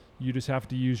books. You just have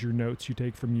to use your notes you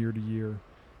take from year to year.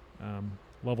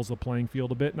 Levels the playing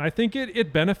field a bit, and I think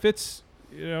it benefits.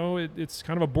 It's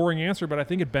kind of a boring answer, but I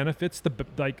think it benefits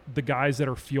the guys that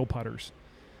are field putters,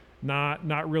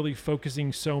 not really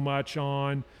focusing so much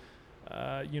on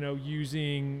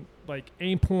using like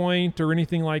aim point or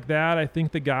anything like that. I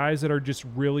think the guys that are just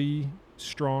really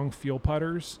strong field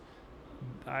putters,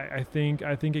 I think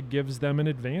it gives them an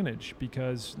advantage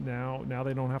because now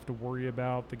they don't have to worry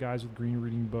about the guys with green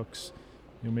reading books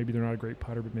maybe they're not a great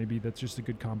putter, but maybe that's just a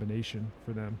good combination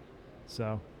for them.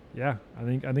 So, yeah, I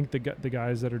think the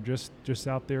guys that are just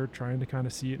out there trying to kind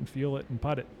of see it and feel it and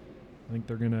putt it, I think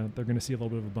they're gonna see a little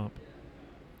bit of a bump.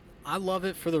 I love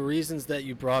it for the reasons that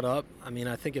you brought up. I mean,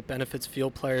 I think it benefits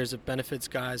field players. It benefits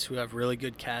guys who have really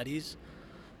good caddies.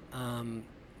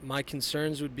 My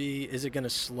concerns would be, is it going to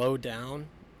slow down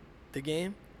the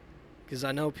game? Because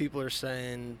I know people are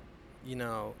saying,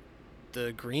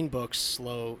 the green books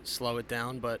slow it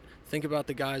down, but think about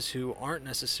the guys who aren't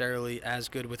necessarily as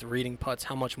good with reading putts,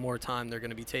 how much more time they're going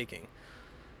to be taking.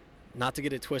 Not to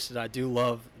get it twisted, I do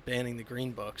love banning the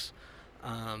green books.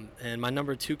 And my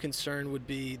number 2 concern would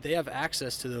be they have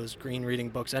access to those green reading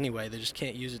books anyway. They just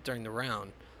can't use it during the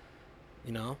round,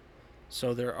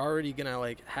 So they're already going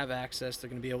to have access. They're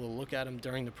going to be able to look at them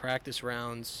during the practice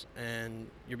rounds, and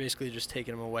you're basically just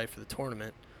taking them away for the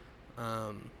tournament,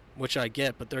 which I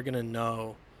get, but they're going to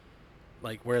know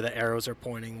where the arrows are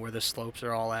pointing, where the slopes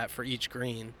are all at for each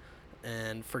green.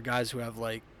 And for guys who have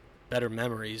better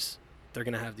memories, they're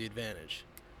going to have the advantage.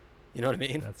 You know what I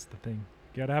mean? That's the thing.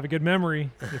 You got to have a good memory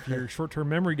if you're a short-term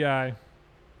memory guy.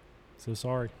 So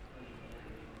sorry.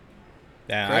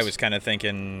 Yeah, Chris? I was kind of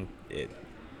thinking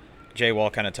Jay Wall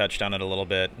kind of touched on it a little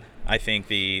bit. I think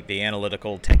the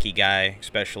analytical techie guy,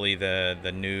 especially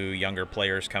the new younger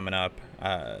players coming up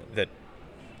that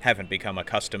haven't become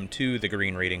accustomed to the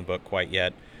green reading book quite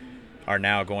yet, are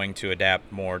now going to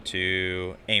adapt more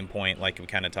to aim point, like we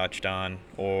kind of touched on,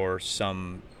 or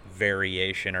some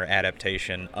variation or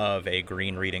adaptation of a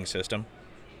green reading system.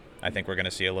 I think we're going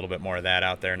to see a little bit more of that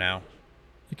out there now.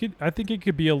 I think it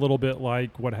could be a little bit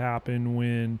like what happened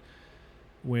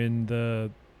when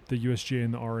the USGA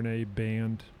and the R&A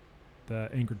banned the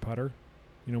anchored putter.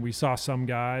 We saw some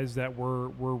guys that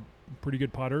were pretty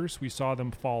good putters. We saw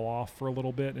them fall off for a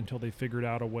little bit until they figured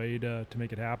out a way to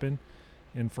make it happen.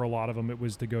 And for a lot of them, it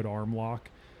was to go to arm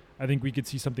lock. I think we could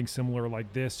see something similar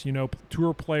like this.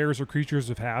 Tour players are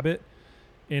creatures of habit.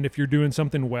 And if you're doing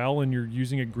something well and you're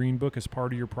using a green book as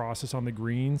part of your process on the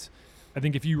greens, I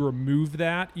think if you remove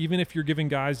that, even if you're giving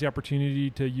guys the opportunity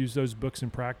to use those books in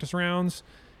practice rounds,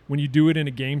 when you do it in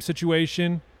a game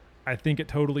situation, I think it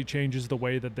totally changes the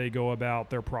way that they go about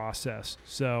their process.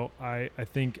 So I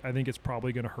think it's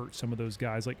probably going to hurt some of those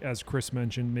guys, like as Chris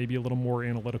mentioned, maybe a little more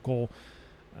analytical,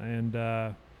 and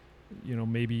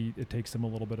maybe it takes them a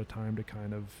little bit of time to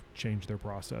kind of change their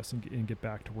process and get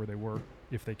back to where they were,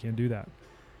 if they can do that.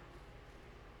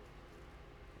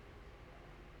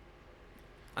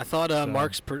 I thought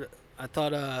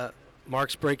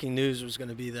Mark's breaking news was going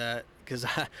to be that, because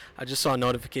I just saw a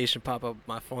notification pop up on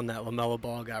my phone that LaMelo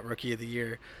Ball got Rookie of the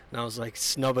Year, and I was like,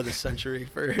 snub of the century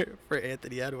for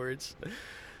Anthony Edwards.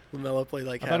 LaMelo played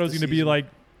I thought it was going to be like,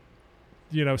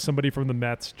 somebody from the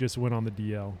Mets just went on the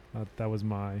DL. That was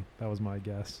my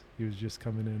guess. He was just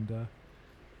coming in to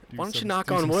Why don't you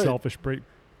knock on wood? Selfish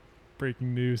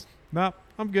breaking news. Nah,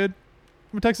 I'm good.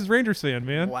 I'm a Texas Rangers fan,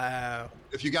 man. Wow.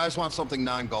 If you guys want something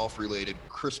non-golf related,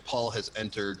 Chris Paul has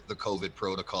entered the COVID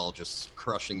protocol, just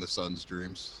crushing the Suns'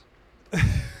 dreams.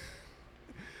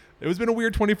 It has been a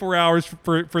weird 24 hours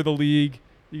for the league.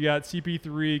 You got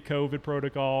CP3, COVID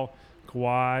protocol,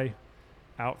 Kawhi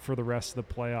out for the rest of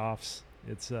the playoffs.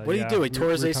 It's what do you do? He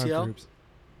tore his ACL? Yeah,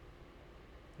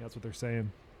 that's what they're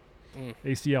saying.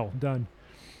 ACL, done.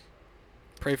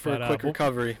 Pray for a quick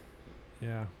recovery.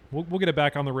 Yeah, we'll get it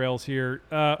back on the rails here.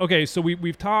 Okay, so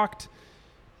we've talked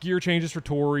gear changes for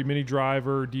Torrey, mini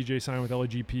driver, DJ signed with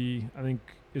LAGP. I think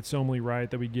it's only right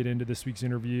that we get into this week's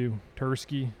interview.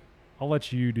 Tursky, I'll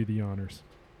let you do the honors.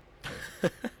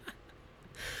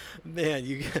 Man,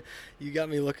 you got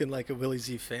me looking like a Willie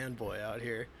Z fanboy out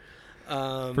here.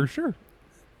 For sure.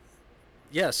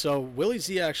 Yeah, so Willie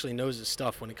Z actually knows his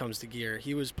stuff when it comes to gear.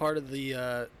 He was part of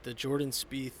the Jordan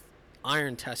Spieth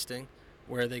iron testing,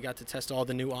 where they got to test all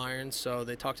the new irons. So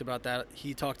they talked about that.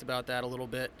 He talked about that a little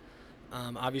bit.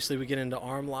 Obviously, we get into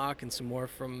arm lock and some more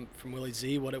from Willie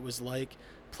Z, what it was like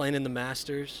playing in the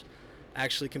Masters,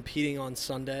 actually competing on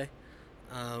Sunday.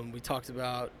 We talked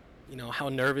about, how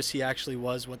nervous he actually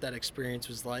was, what that experience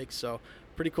was like. So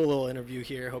pretty cool little interview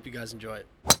here. Hope you guys enjoy it.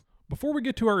 Before we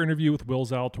get to our interview with Will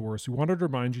Zalatoris, we wanted to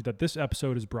remind you that this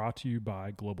episode is brought to you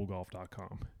by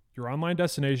GlobalGolf.com. Your online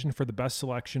destination for the best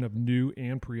selection of new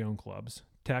and pre-owned clubs,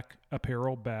 tech,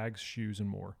 apparel, bags, shoes, and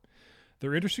more.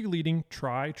 Their industry-leading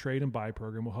try, trade, and buy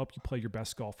program will help you play your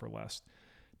best golf for less.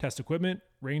 Test equipment,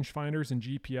 rangefinders, and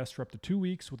GPS for up to 2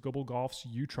 weeks with Global Golf's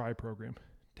You Try program.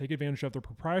 Take advantage of their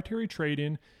proprietary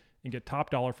trade-in and get top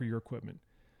dollar for your equipment.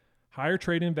 Higher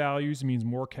trade-in values means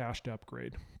more cash to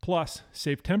upgrade. Plus,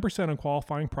 save 10% on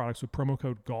qualifying products with promo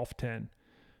code GOLF10.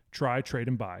 Try, trade,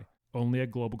 and buy. only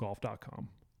at globalgolf.com.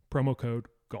 Promo code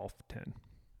GOLF10.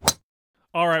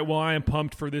 All right, well, I am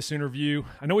pumped for this interview.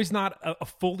 I know he's not a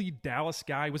fully Dallas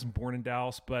guy. He wasn't born in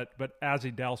Dallas, but as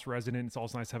a Dallas resident, it's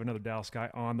always nice to have another Dallas guy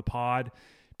on the pod.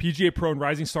 PGA Pro and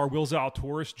Rising Star Will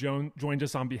Zalatoris joined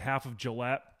us on behalf of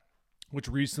Gillette, which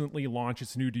recently launched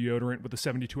its new deodorant with a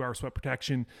 72-hour sweat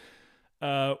protection.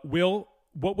 Will,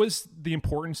 what was the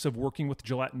importance of working with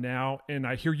Gillette now? And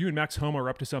I hear you and Max Homa are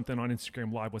up to something on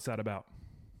Instagram Live. What's that about?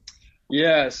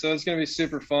 Yeah, so it's going to be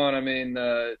super fun. I mean,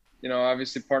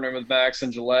 obviously partnering with Max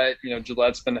and Gillette,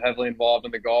 Gillette's been heavily involved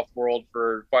in the golf world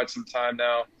for quite some time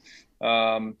now.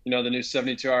 The new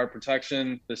 72-hour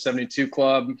protection, the 72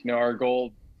 club, our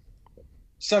goal,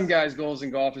 some guys' goals in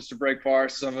golf is to break par,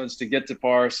 some of us to get to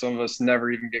par, some of us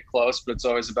never even get close, but it's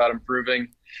always about improving.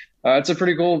 It's a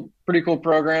pretty cool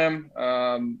program.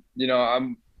 I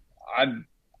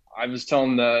was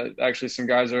telling actually some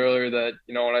guys earlier that,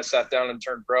 when I sat down and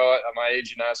turned pro at my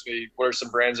age and asked me, what are some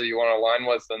brands that you want to align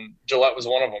with? And Gillette was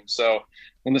one of them. So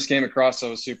when this came across, I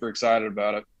was super excited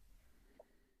about it.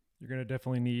 You're going to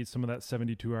definitely need some of that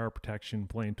 72-hour protection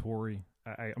playing Torrey.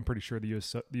 I'm pretty sure the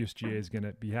USGA is going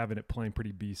to be having it playing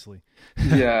pretty beastly.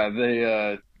 Yeah,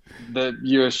 the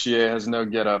USGA has no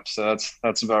get up, so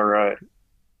that's about right.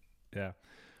 Yeah.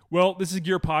 Well, this is a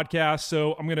Gear Podcast,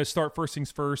 so I'm going to start first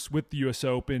things first with the U.S.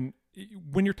 Open.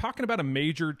 When you're talking about a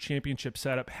major championship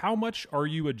setup, how much are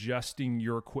you adjusting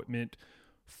your equipment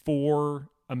for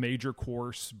a major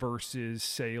course versus,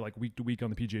 say, like week to week on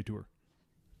the PGA Tour?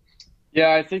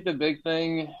 Yeah, I think the big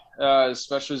thing,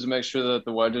 especially is to make sure that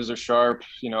the wedges are sharp.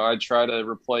 I try to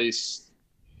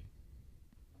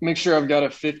make sure I've got a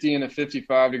 50 and a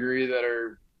 55 degree that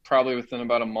are probably within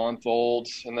about a month old,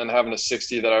 and then having a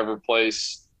 60 that I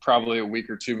replace probably a week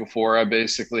or two before. I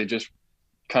basically just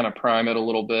kind of prime it a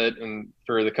little bit and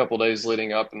for the couple days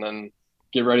leading up and then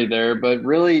get ready there. But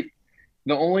really,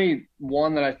 the only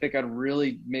one that I think I'd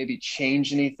really maybe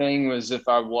change anything was if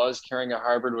I was carrying a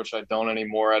hybrid, which I don't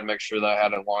anymore, I'd make sure that I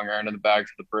had a long iron in the bag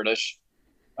for the British.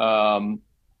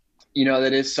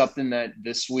 That is something that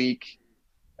this week,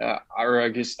 or I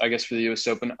guess for the U.S.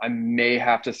 Open, I may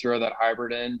have to throw that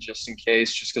hybrid in just in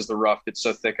case, just because the rough gets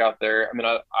so thick out there. I mean,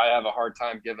 I have a hard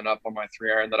time giving up on my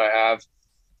 3-iron that I have.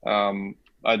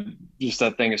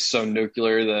 That thing is so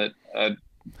nuclear that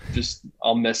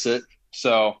I'll miss it.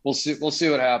 So we'll see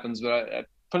what happens. But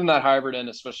putting that hybrid in,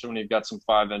 especially when you've got some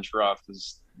 5-inch rough,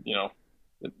 is it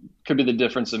could be the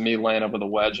difference of me laying up with a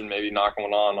wedge and maybe knocking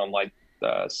one on like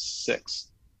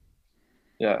 6.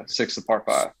 Yeah, 6 to par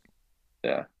 5.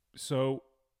 Yeah. So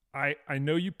I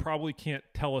know you probably can't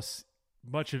tell us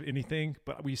much of anything,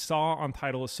 but we saw on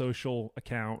Titleist social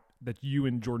account that you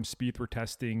and Jordan Spieth were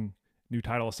testing new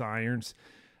Titleist irons.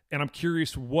 And I'm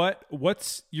curious,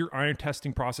 what's your iron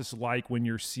testing process like when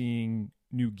you're seeing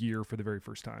new gear for the very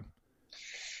first time?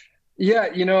 Yeah,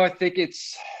 I think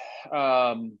it's,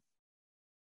 the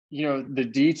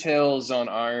details on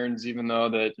irons, even though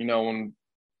that, when,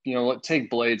 take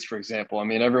blades, for example. I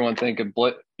mean, everyone think of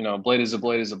blade is a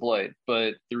blade is a blade,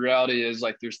 but the reality is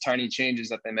like there's tiny changes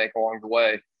that they make along the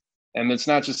way. And it's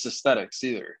not just aesthetics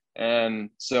either. And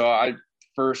so I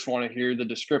first want to hear the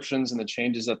descriptions and the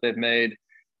changes that they've made.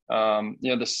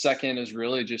 The second is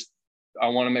really just, I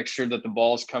want to make sure that the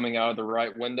ball is coming out of the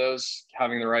right windows,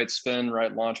 having the right spin,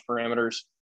 right launch parameters.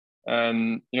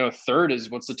 And, third is,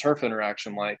 what's the turf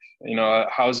interaction like?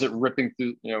 How's it ripping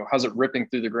through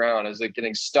the ground? Is it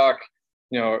getting stuck?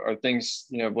 Are things,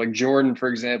 like Jordan, for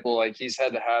example, like he's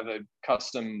had to have a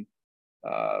custom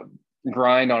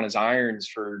grind on his irons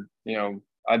for,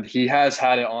 he has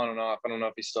had it on and off. I don't know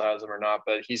if he still has them or not,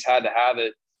 but he's had to have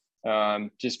it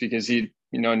just because he,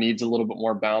 needs a little bit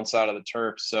more bounce out of the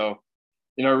turf. So,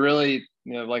 really,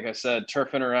 like I said,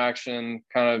 turf interaction,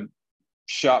 kind of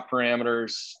shot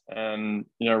parameters, and,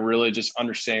 really just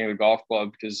understanding the golf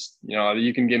club, because,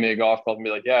 you can give me a golf club and be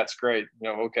like, yeah, it's great.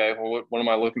 Okay, well, what am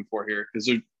I looking for here?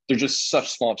 Because they're just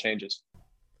such small changes.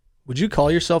 Would you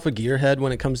call yourself a gearhead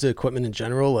when it comes to equipment in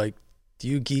general? Like, do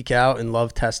you geek out and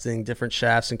love testing different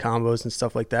shafts and combos and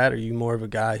stuff like that? Or are you more of a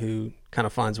guy who kind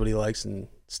of finds what he likes and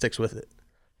sticks with it?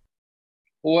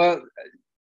 Well,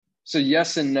 so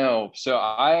yes and no. So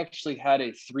I actually had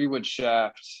a 3-wood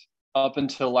shaft up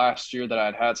until last year that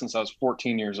I'd had since I was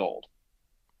 14 years old.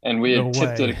 And we had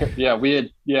tipped it.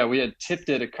 We had tipped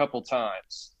it a couple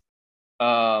times.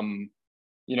 Something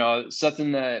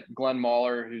that Glenn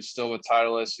Mahler, who's still with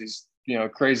Titleist, he's,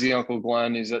 crazy Uncle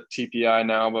Glenn, he's at TPI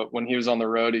now, but when he was on the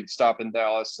road, he'd stop in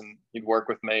Dallas and he'd work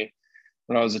with me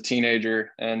when I was a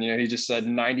teenager. And, he just said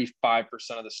 95%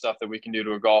 of the stuff that we can do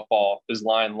to a golf ball is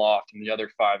line loft, and the other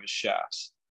 5 is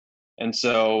shafts. And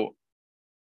so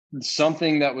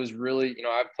something that was really,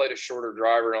 I've played a shorter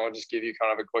driver, and I'll just give you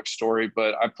kind of a quick story,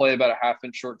 but I play about a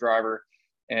half-inch short driver.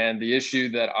 And the issue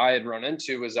that I had run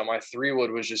into was that my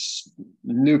 3-wood was just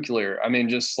nuclear. I mean,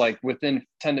 just like within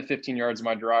 10 to 15 yards of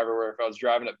my driver, where if I was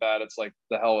driving it bad, it's like,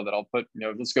 the hell with it. I'll put,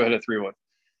 let's go hit a 3-wood.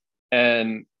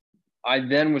 And I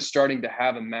then was starting to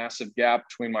have a massive gap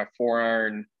between my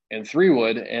 4-iron and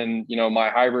 3-wood. And, my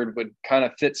hybrid would kind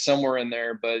of fit somewhere in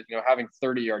there, but, having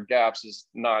 30-yard gaps is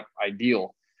not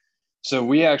ideal. So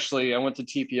I went to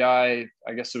TPI,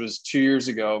 I guess it was 2 years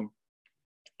ago,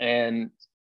 and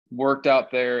worked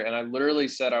out there. And I literally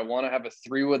said, I want to have a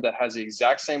 3-wood that has the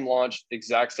exact same launch,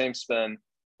 exact same spin,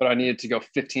 but I needed to go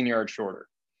 15 yards shorter.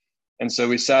 And so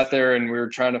we sat there and we were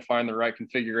trying to find the right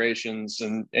configurations,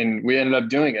 and we ended up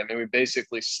doing it. And we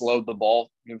basically slowed the ball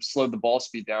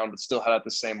speed down, but still had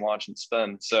the same launch and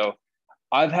spin. So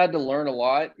I've had to learn a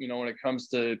lot, when it comes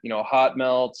to, hot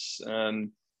melts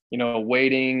and,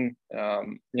 weighting,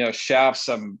 shafts.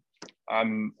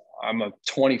 I'm a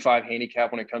 25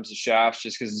 handicap when it comes to shafts,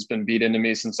 just because it's been beat into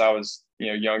me since I was,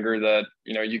 younger, that,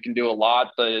 you can do a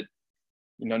lot, but,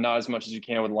 not as much as you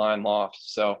can with line loft.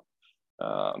 So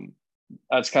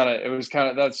that's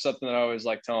something that I always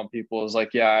like telling people is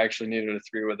like, yeah, I actually needed a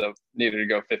 3-wood that needed to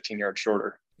go 15 yards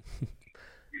shorter.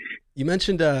 You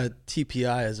mentioned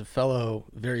TPI. As a fellow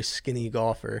very skinny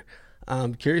golfer,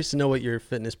 I'm curious to know what your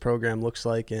fitness program looks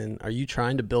like, and are you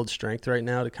trying to build strength right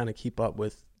now to kind of keep up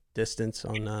with distance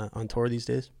on tour these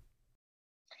days?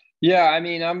 Yeah, I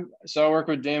mean, I work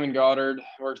with Damon Goddard.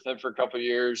 Worked with him for a couple of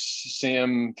years. See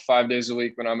him 5 days a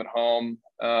week when I'm at home.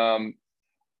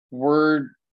 We're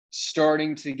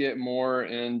starting to get more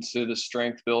into the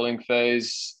strength building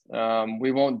phase.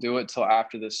 We won't do it till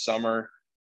after this summer.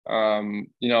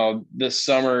 This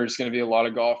summer is going to be a lot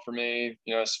of golf for me,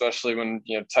 especially when,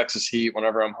 Texas heat,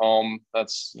 whenever I'm home,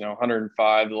 that's,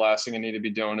 105. The last thing I need to be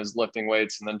doing is lifting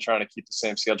weights and then trying to keep the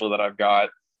same schedule that I've got.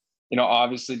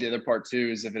 Obviously the other part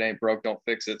too is if it ain't broke, don't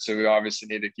fix it. So we obviously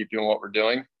need to keep doing what we're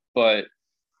doing. But,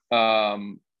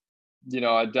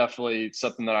 I definitely,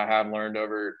 something that I have learned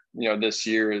over, this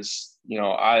year is,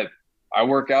 I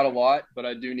work out a lot, but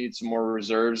I do need some more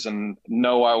reserves, and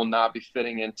no, I will not be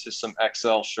fitting into some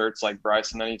XL shirts like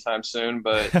Bryson anytime soon,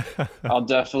 but I'll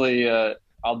definitely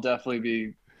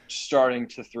be starting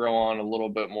to throw on a little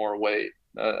bit more weight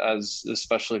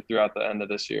especially throughout the end of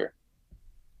this year.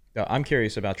 Now, I'm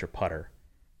curious about your putter.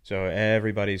 So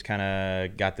everybody's kind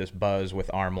of got this buzz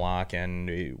with arm lock,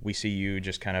 and we see you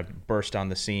just kind of burst on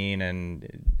the scene and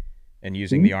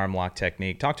using the arm lock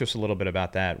technique. Talk to us a little bit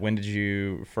about that. When did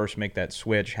you first make that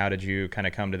switch? How did you kind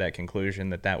of come to that conclusion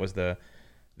that was the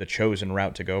chosen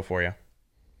route to go for you?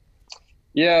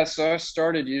 Yeah, so I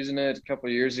started using it a couple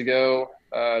of years ago.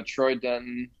 Troy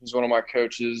Denton was one of my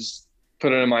coaches,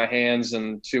 put it in my hands,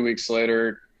 and 2 weeks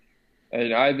later,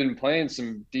 and I'd been playing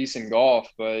some decent golf,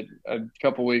 but a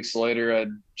couple weeks later, I'd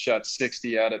shot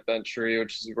 60 out at Bent Tree,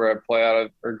 which is where I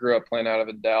grew up playing out of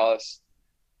in Dallas.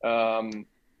 I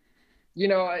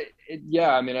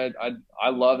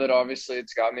love it. Obviously,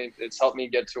 it's helped me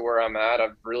get to where I'm at.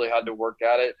 I've really had to work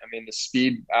at it. I mean, the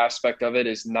speed aspect of it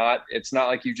it's not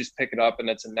like you just pick it up and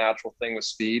it's a natural thing with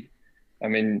speed. I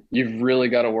mean, you've really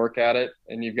got to work at it,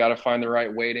 and you've got to find the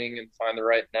right weighting and find the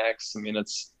right necks. I mean,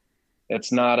 it's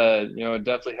not it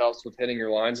definitely helps with hitting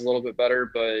your lines a little bit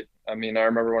better. But I mean, I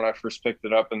remember when I first picked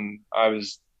it up, and I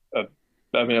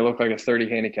looked like a 30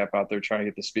 handicap out there trying to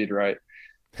get the speed right.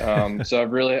 So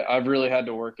I've really had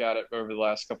to work at it over the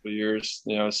last couple of years,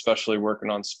 especially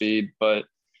working on speed. But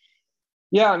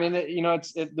yeah, I mean,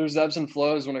 there's ebbs and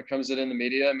flows when it comes to it in the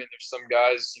media. I mean, there's some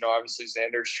guys, obviously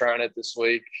Xander's trying it this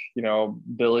week.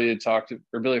 Billy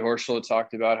Horschel had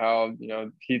talked about how,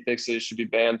 he thinks it should be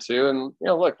banned too. And,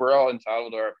 look, we're all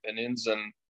entitled to our opinions.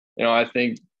 And, I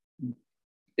think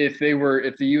if the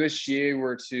USGA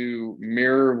were to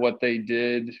mirror what they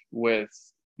did with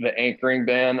the anchoring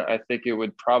ban, I think it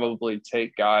would probably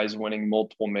take guys winning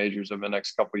multiple majors over the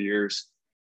next couple of years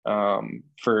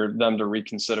for them to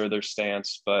reconsider their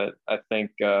stance. But I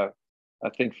think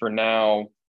for now,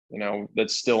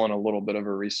 that's still in a little bit of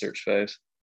a research phase.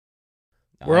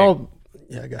 Go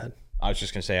ahead. I was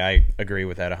just going to say, I agree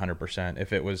with that 100%.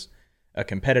 If it was a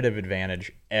competitive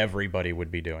advantage, everybody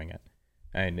would be doing it.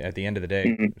 And at the end of the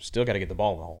day, still got to get the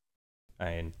ball in the hole.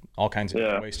 I mean, all kinds of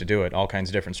different ways to do it, all kinds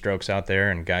of different strokes out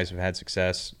there, and guys have had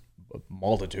success a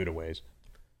multitude of ways.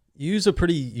 You use a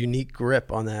pretty unique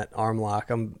grip on that arm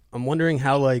lock. I'm wondering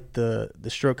how like the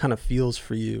stroke kind of feels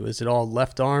for you. Is it all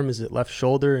left arm? Is it left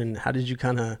shoulder? And how did you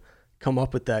kind of come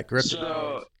up with that grip?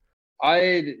 So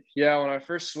when I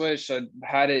first switched, I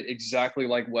had it exactly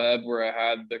like Webb, where I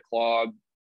had the claw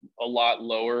a lot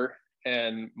lower.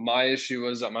 And my issue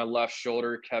was that my left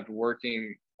shoulder kept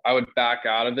working. I would back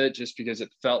out of it just because it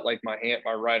felt like my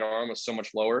right arm was so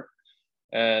much lower.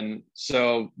 And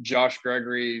so Josh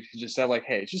Gregory just said, like,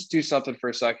 hey, just do something for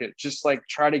a second. Just like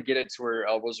try to get it to where your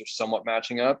elbows are somewhat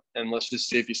matching up. And let's just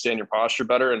see if you stay in your posture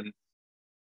better. And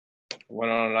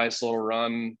went on a nice little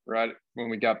run right when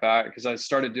we got back, because I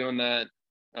started doing that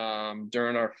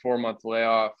during our 4-month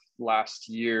layoff last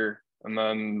year, and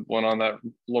then went on that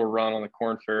little run on the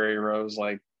Corn Ferry where I was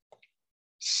like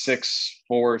 6th,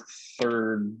 4th,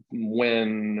 3rd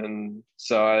win. And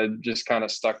so I just kind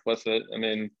of stuck with it. I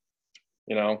mean,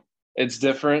 you know, it's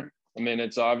different. I mean,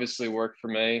 it's obviously worked for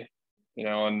me, you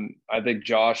know, and I think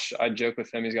Josh, I joke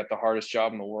with him, he's got the hardest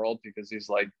job in the world, because he's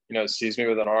like, you know, sees me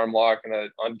with an arm lock and an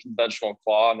unconventional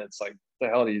claw. And it's like, the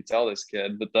hell do you tell this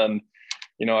kid? But then,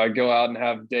 you know, I go out and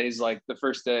have days like the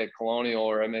first day at Colonial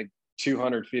where I make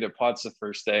 200 feet of putts the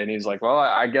first day. And he's like, well,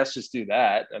 I guess just do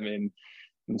that. I mean,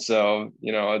 and so,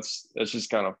 you know, it's just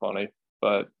kind of funny.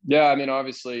 But yeah, I mean,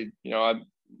 obviously, you know, I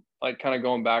like kind of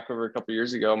going back over a couple of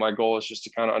years ago, my goal is just to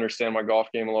kind of understand my golf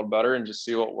game a little better and just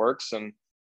see what works. And,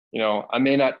 you know, I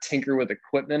may not tinker with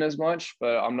equipment as much,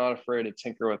 but I'm not afraid to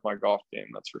tinker with my golf game.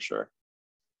 That's for sure.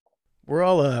 We're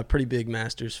all pretty big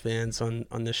Masters fans on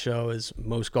this show, as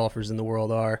most golfers in the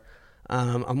world are.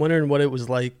 I'm wondering what it was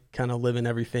like kind of living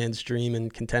every fan's dream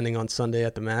and contending on Sunday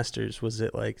at the Masters. Was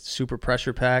it like super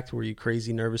pressure packed? Were you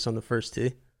crazy nervous on the first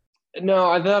tee?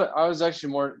 No, I thought I was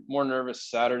actually more nervous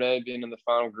Saturday being in the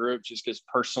final group, just because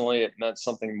personally it meant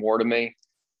something more to me.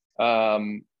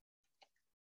 I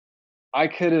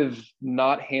could have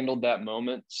not handled that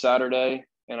moment Saturday,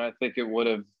 and I think it would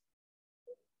have,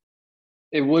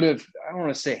 I don't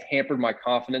want to say hampered my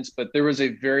confidence, but there was a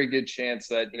very good chance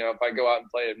that, you know, if I go out and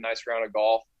play a nice round of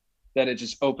golf, that it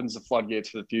just opens the floodgates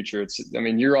for the future. I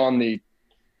mean, you're on the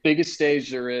biggest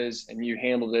stage there is, and you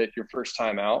handled it your first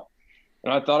time out.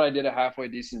 And I thought I did a halfway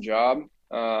decent job.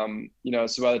 You know,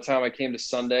 so by the time I came to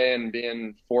Sunday and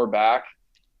being 4 back,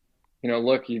 you know,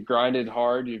 look, you've grinded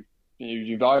hard.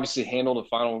 You've obviously handled a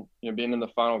final, you know, being in the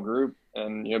final group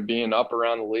and, you know, being up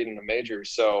around the lead in the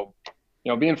majors. So,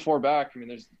 you know, being 4 back, I mean,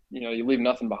 there's, you know, you leave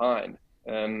nothing behind.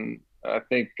 And I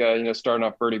think, you know, starting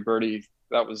off birdie,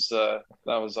 that was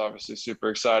obviously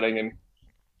super exciting, and,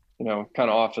 you know,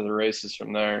 kind of off to the races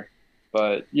from there.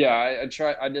 But yeah,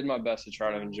 I did my best to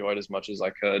try to enjoy it as much as I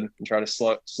could and try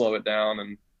to slow it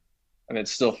down. And it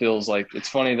still feels like, it's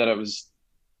funny that it was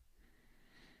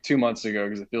 2 months ago,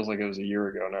 because it feels like it was a year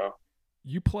ago now.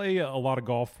 You play a lot of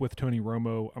golf with Tony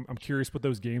Romo. I'm curious what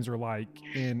those games are like.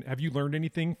 And have you learned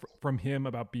anything from him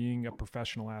about being a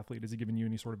professional athlete? Has he given you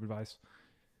any sort of advice?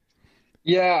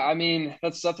 Yeah, I mean,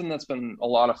 that's something that's been a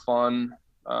lot of fun.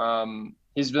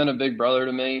 He's been a big brother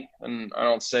to me, and I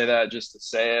don't say that just to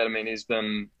say it. I mean, he's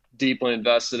been deeply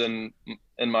invested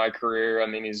in my career. I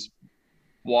mean, he's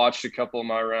watched a couple of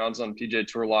my rounds on PGA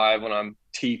Tour Live when I'm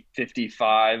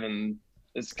T55, and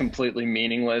it's completely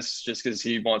meaningless just because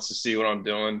he wants to see what I'm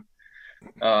doing.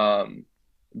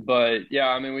 But yeah,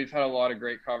 I mean, we've had a lot of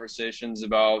great conversations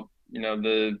about, you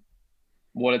know,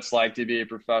 what it's like to be a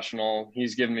professional.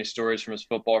 He's given me stories from his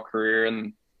football career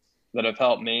and that have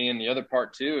helped me. And the other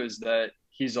part too is that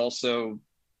he's also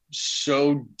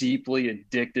so deeply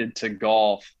addicted to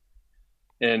golf,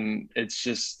 and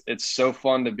it's so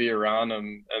fun to be around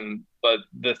him. But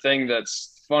the thing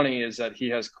that's funny is that he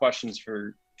has questions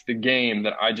for the game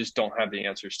that I just don't have the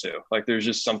answers to. Like, there's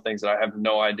just some things that I have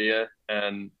no idea,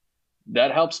 and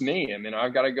that helps me. I mean,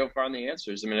 I've got to go find the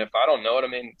answers. I mean, if I don't know it, I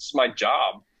mean, it's my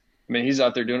job. I mean, he's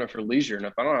out there doing it for leisure, and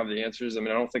if I don't have the answers, I mean,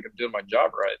 I don't think I'm doing my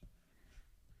job right.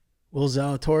 Will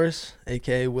Zalatoris,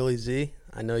 a.k.a. Willie Z,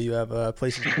 I know you have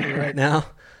places to be right now,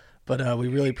 but we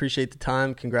really appreciate the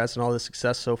time. Congrats on all the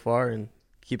success so far, and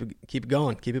keep it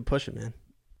going. Keep it pushing, man.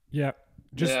 Yeah.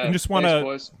 Just want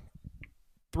to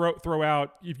throw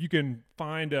out, if you can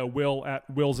find Will at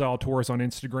Will Zalatoris on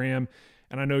Instagram.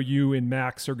 And I know you and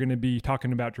Max are going to be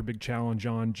talking about your big challenge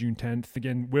on June 10th.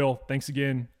 Again, Will, thanks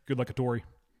again. Good luck at Torrey.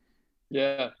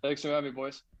 Yeah, thanks for having me,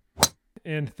 boys.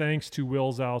 And thanks to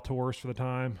Will Zalatoris for the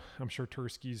time. I'm sure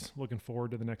Tursky's looking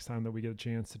forward to the next time that we get a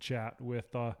chance to chat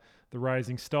with the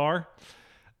rising star.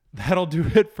 That'll do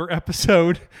it for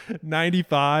episode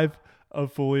 95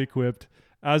 of Fully Equipped.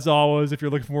 As always, if you're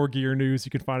looking for more gear news,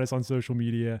 you can find us on social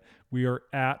media. We are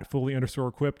at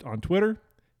Fully_Equipped on Twitter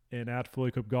and at Fully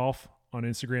Equipped Golf on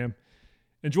Instagram.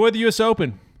 Enjoy the U.S.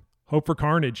 Open. Hope for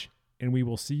carnage. And we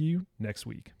will see you next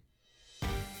week.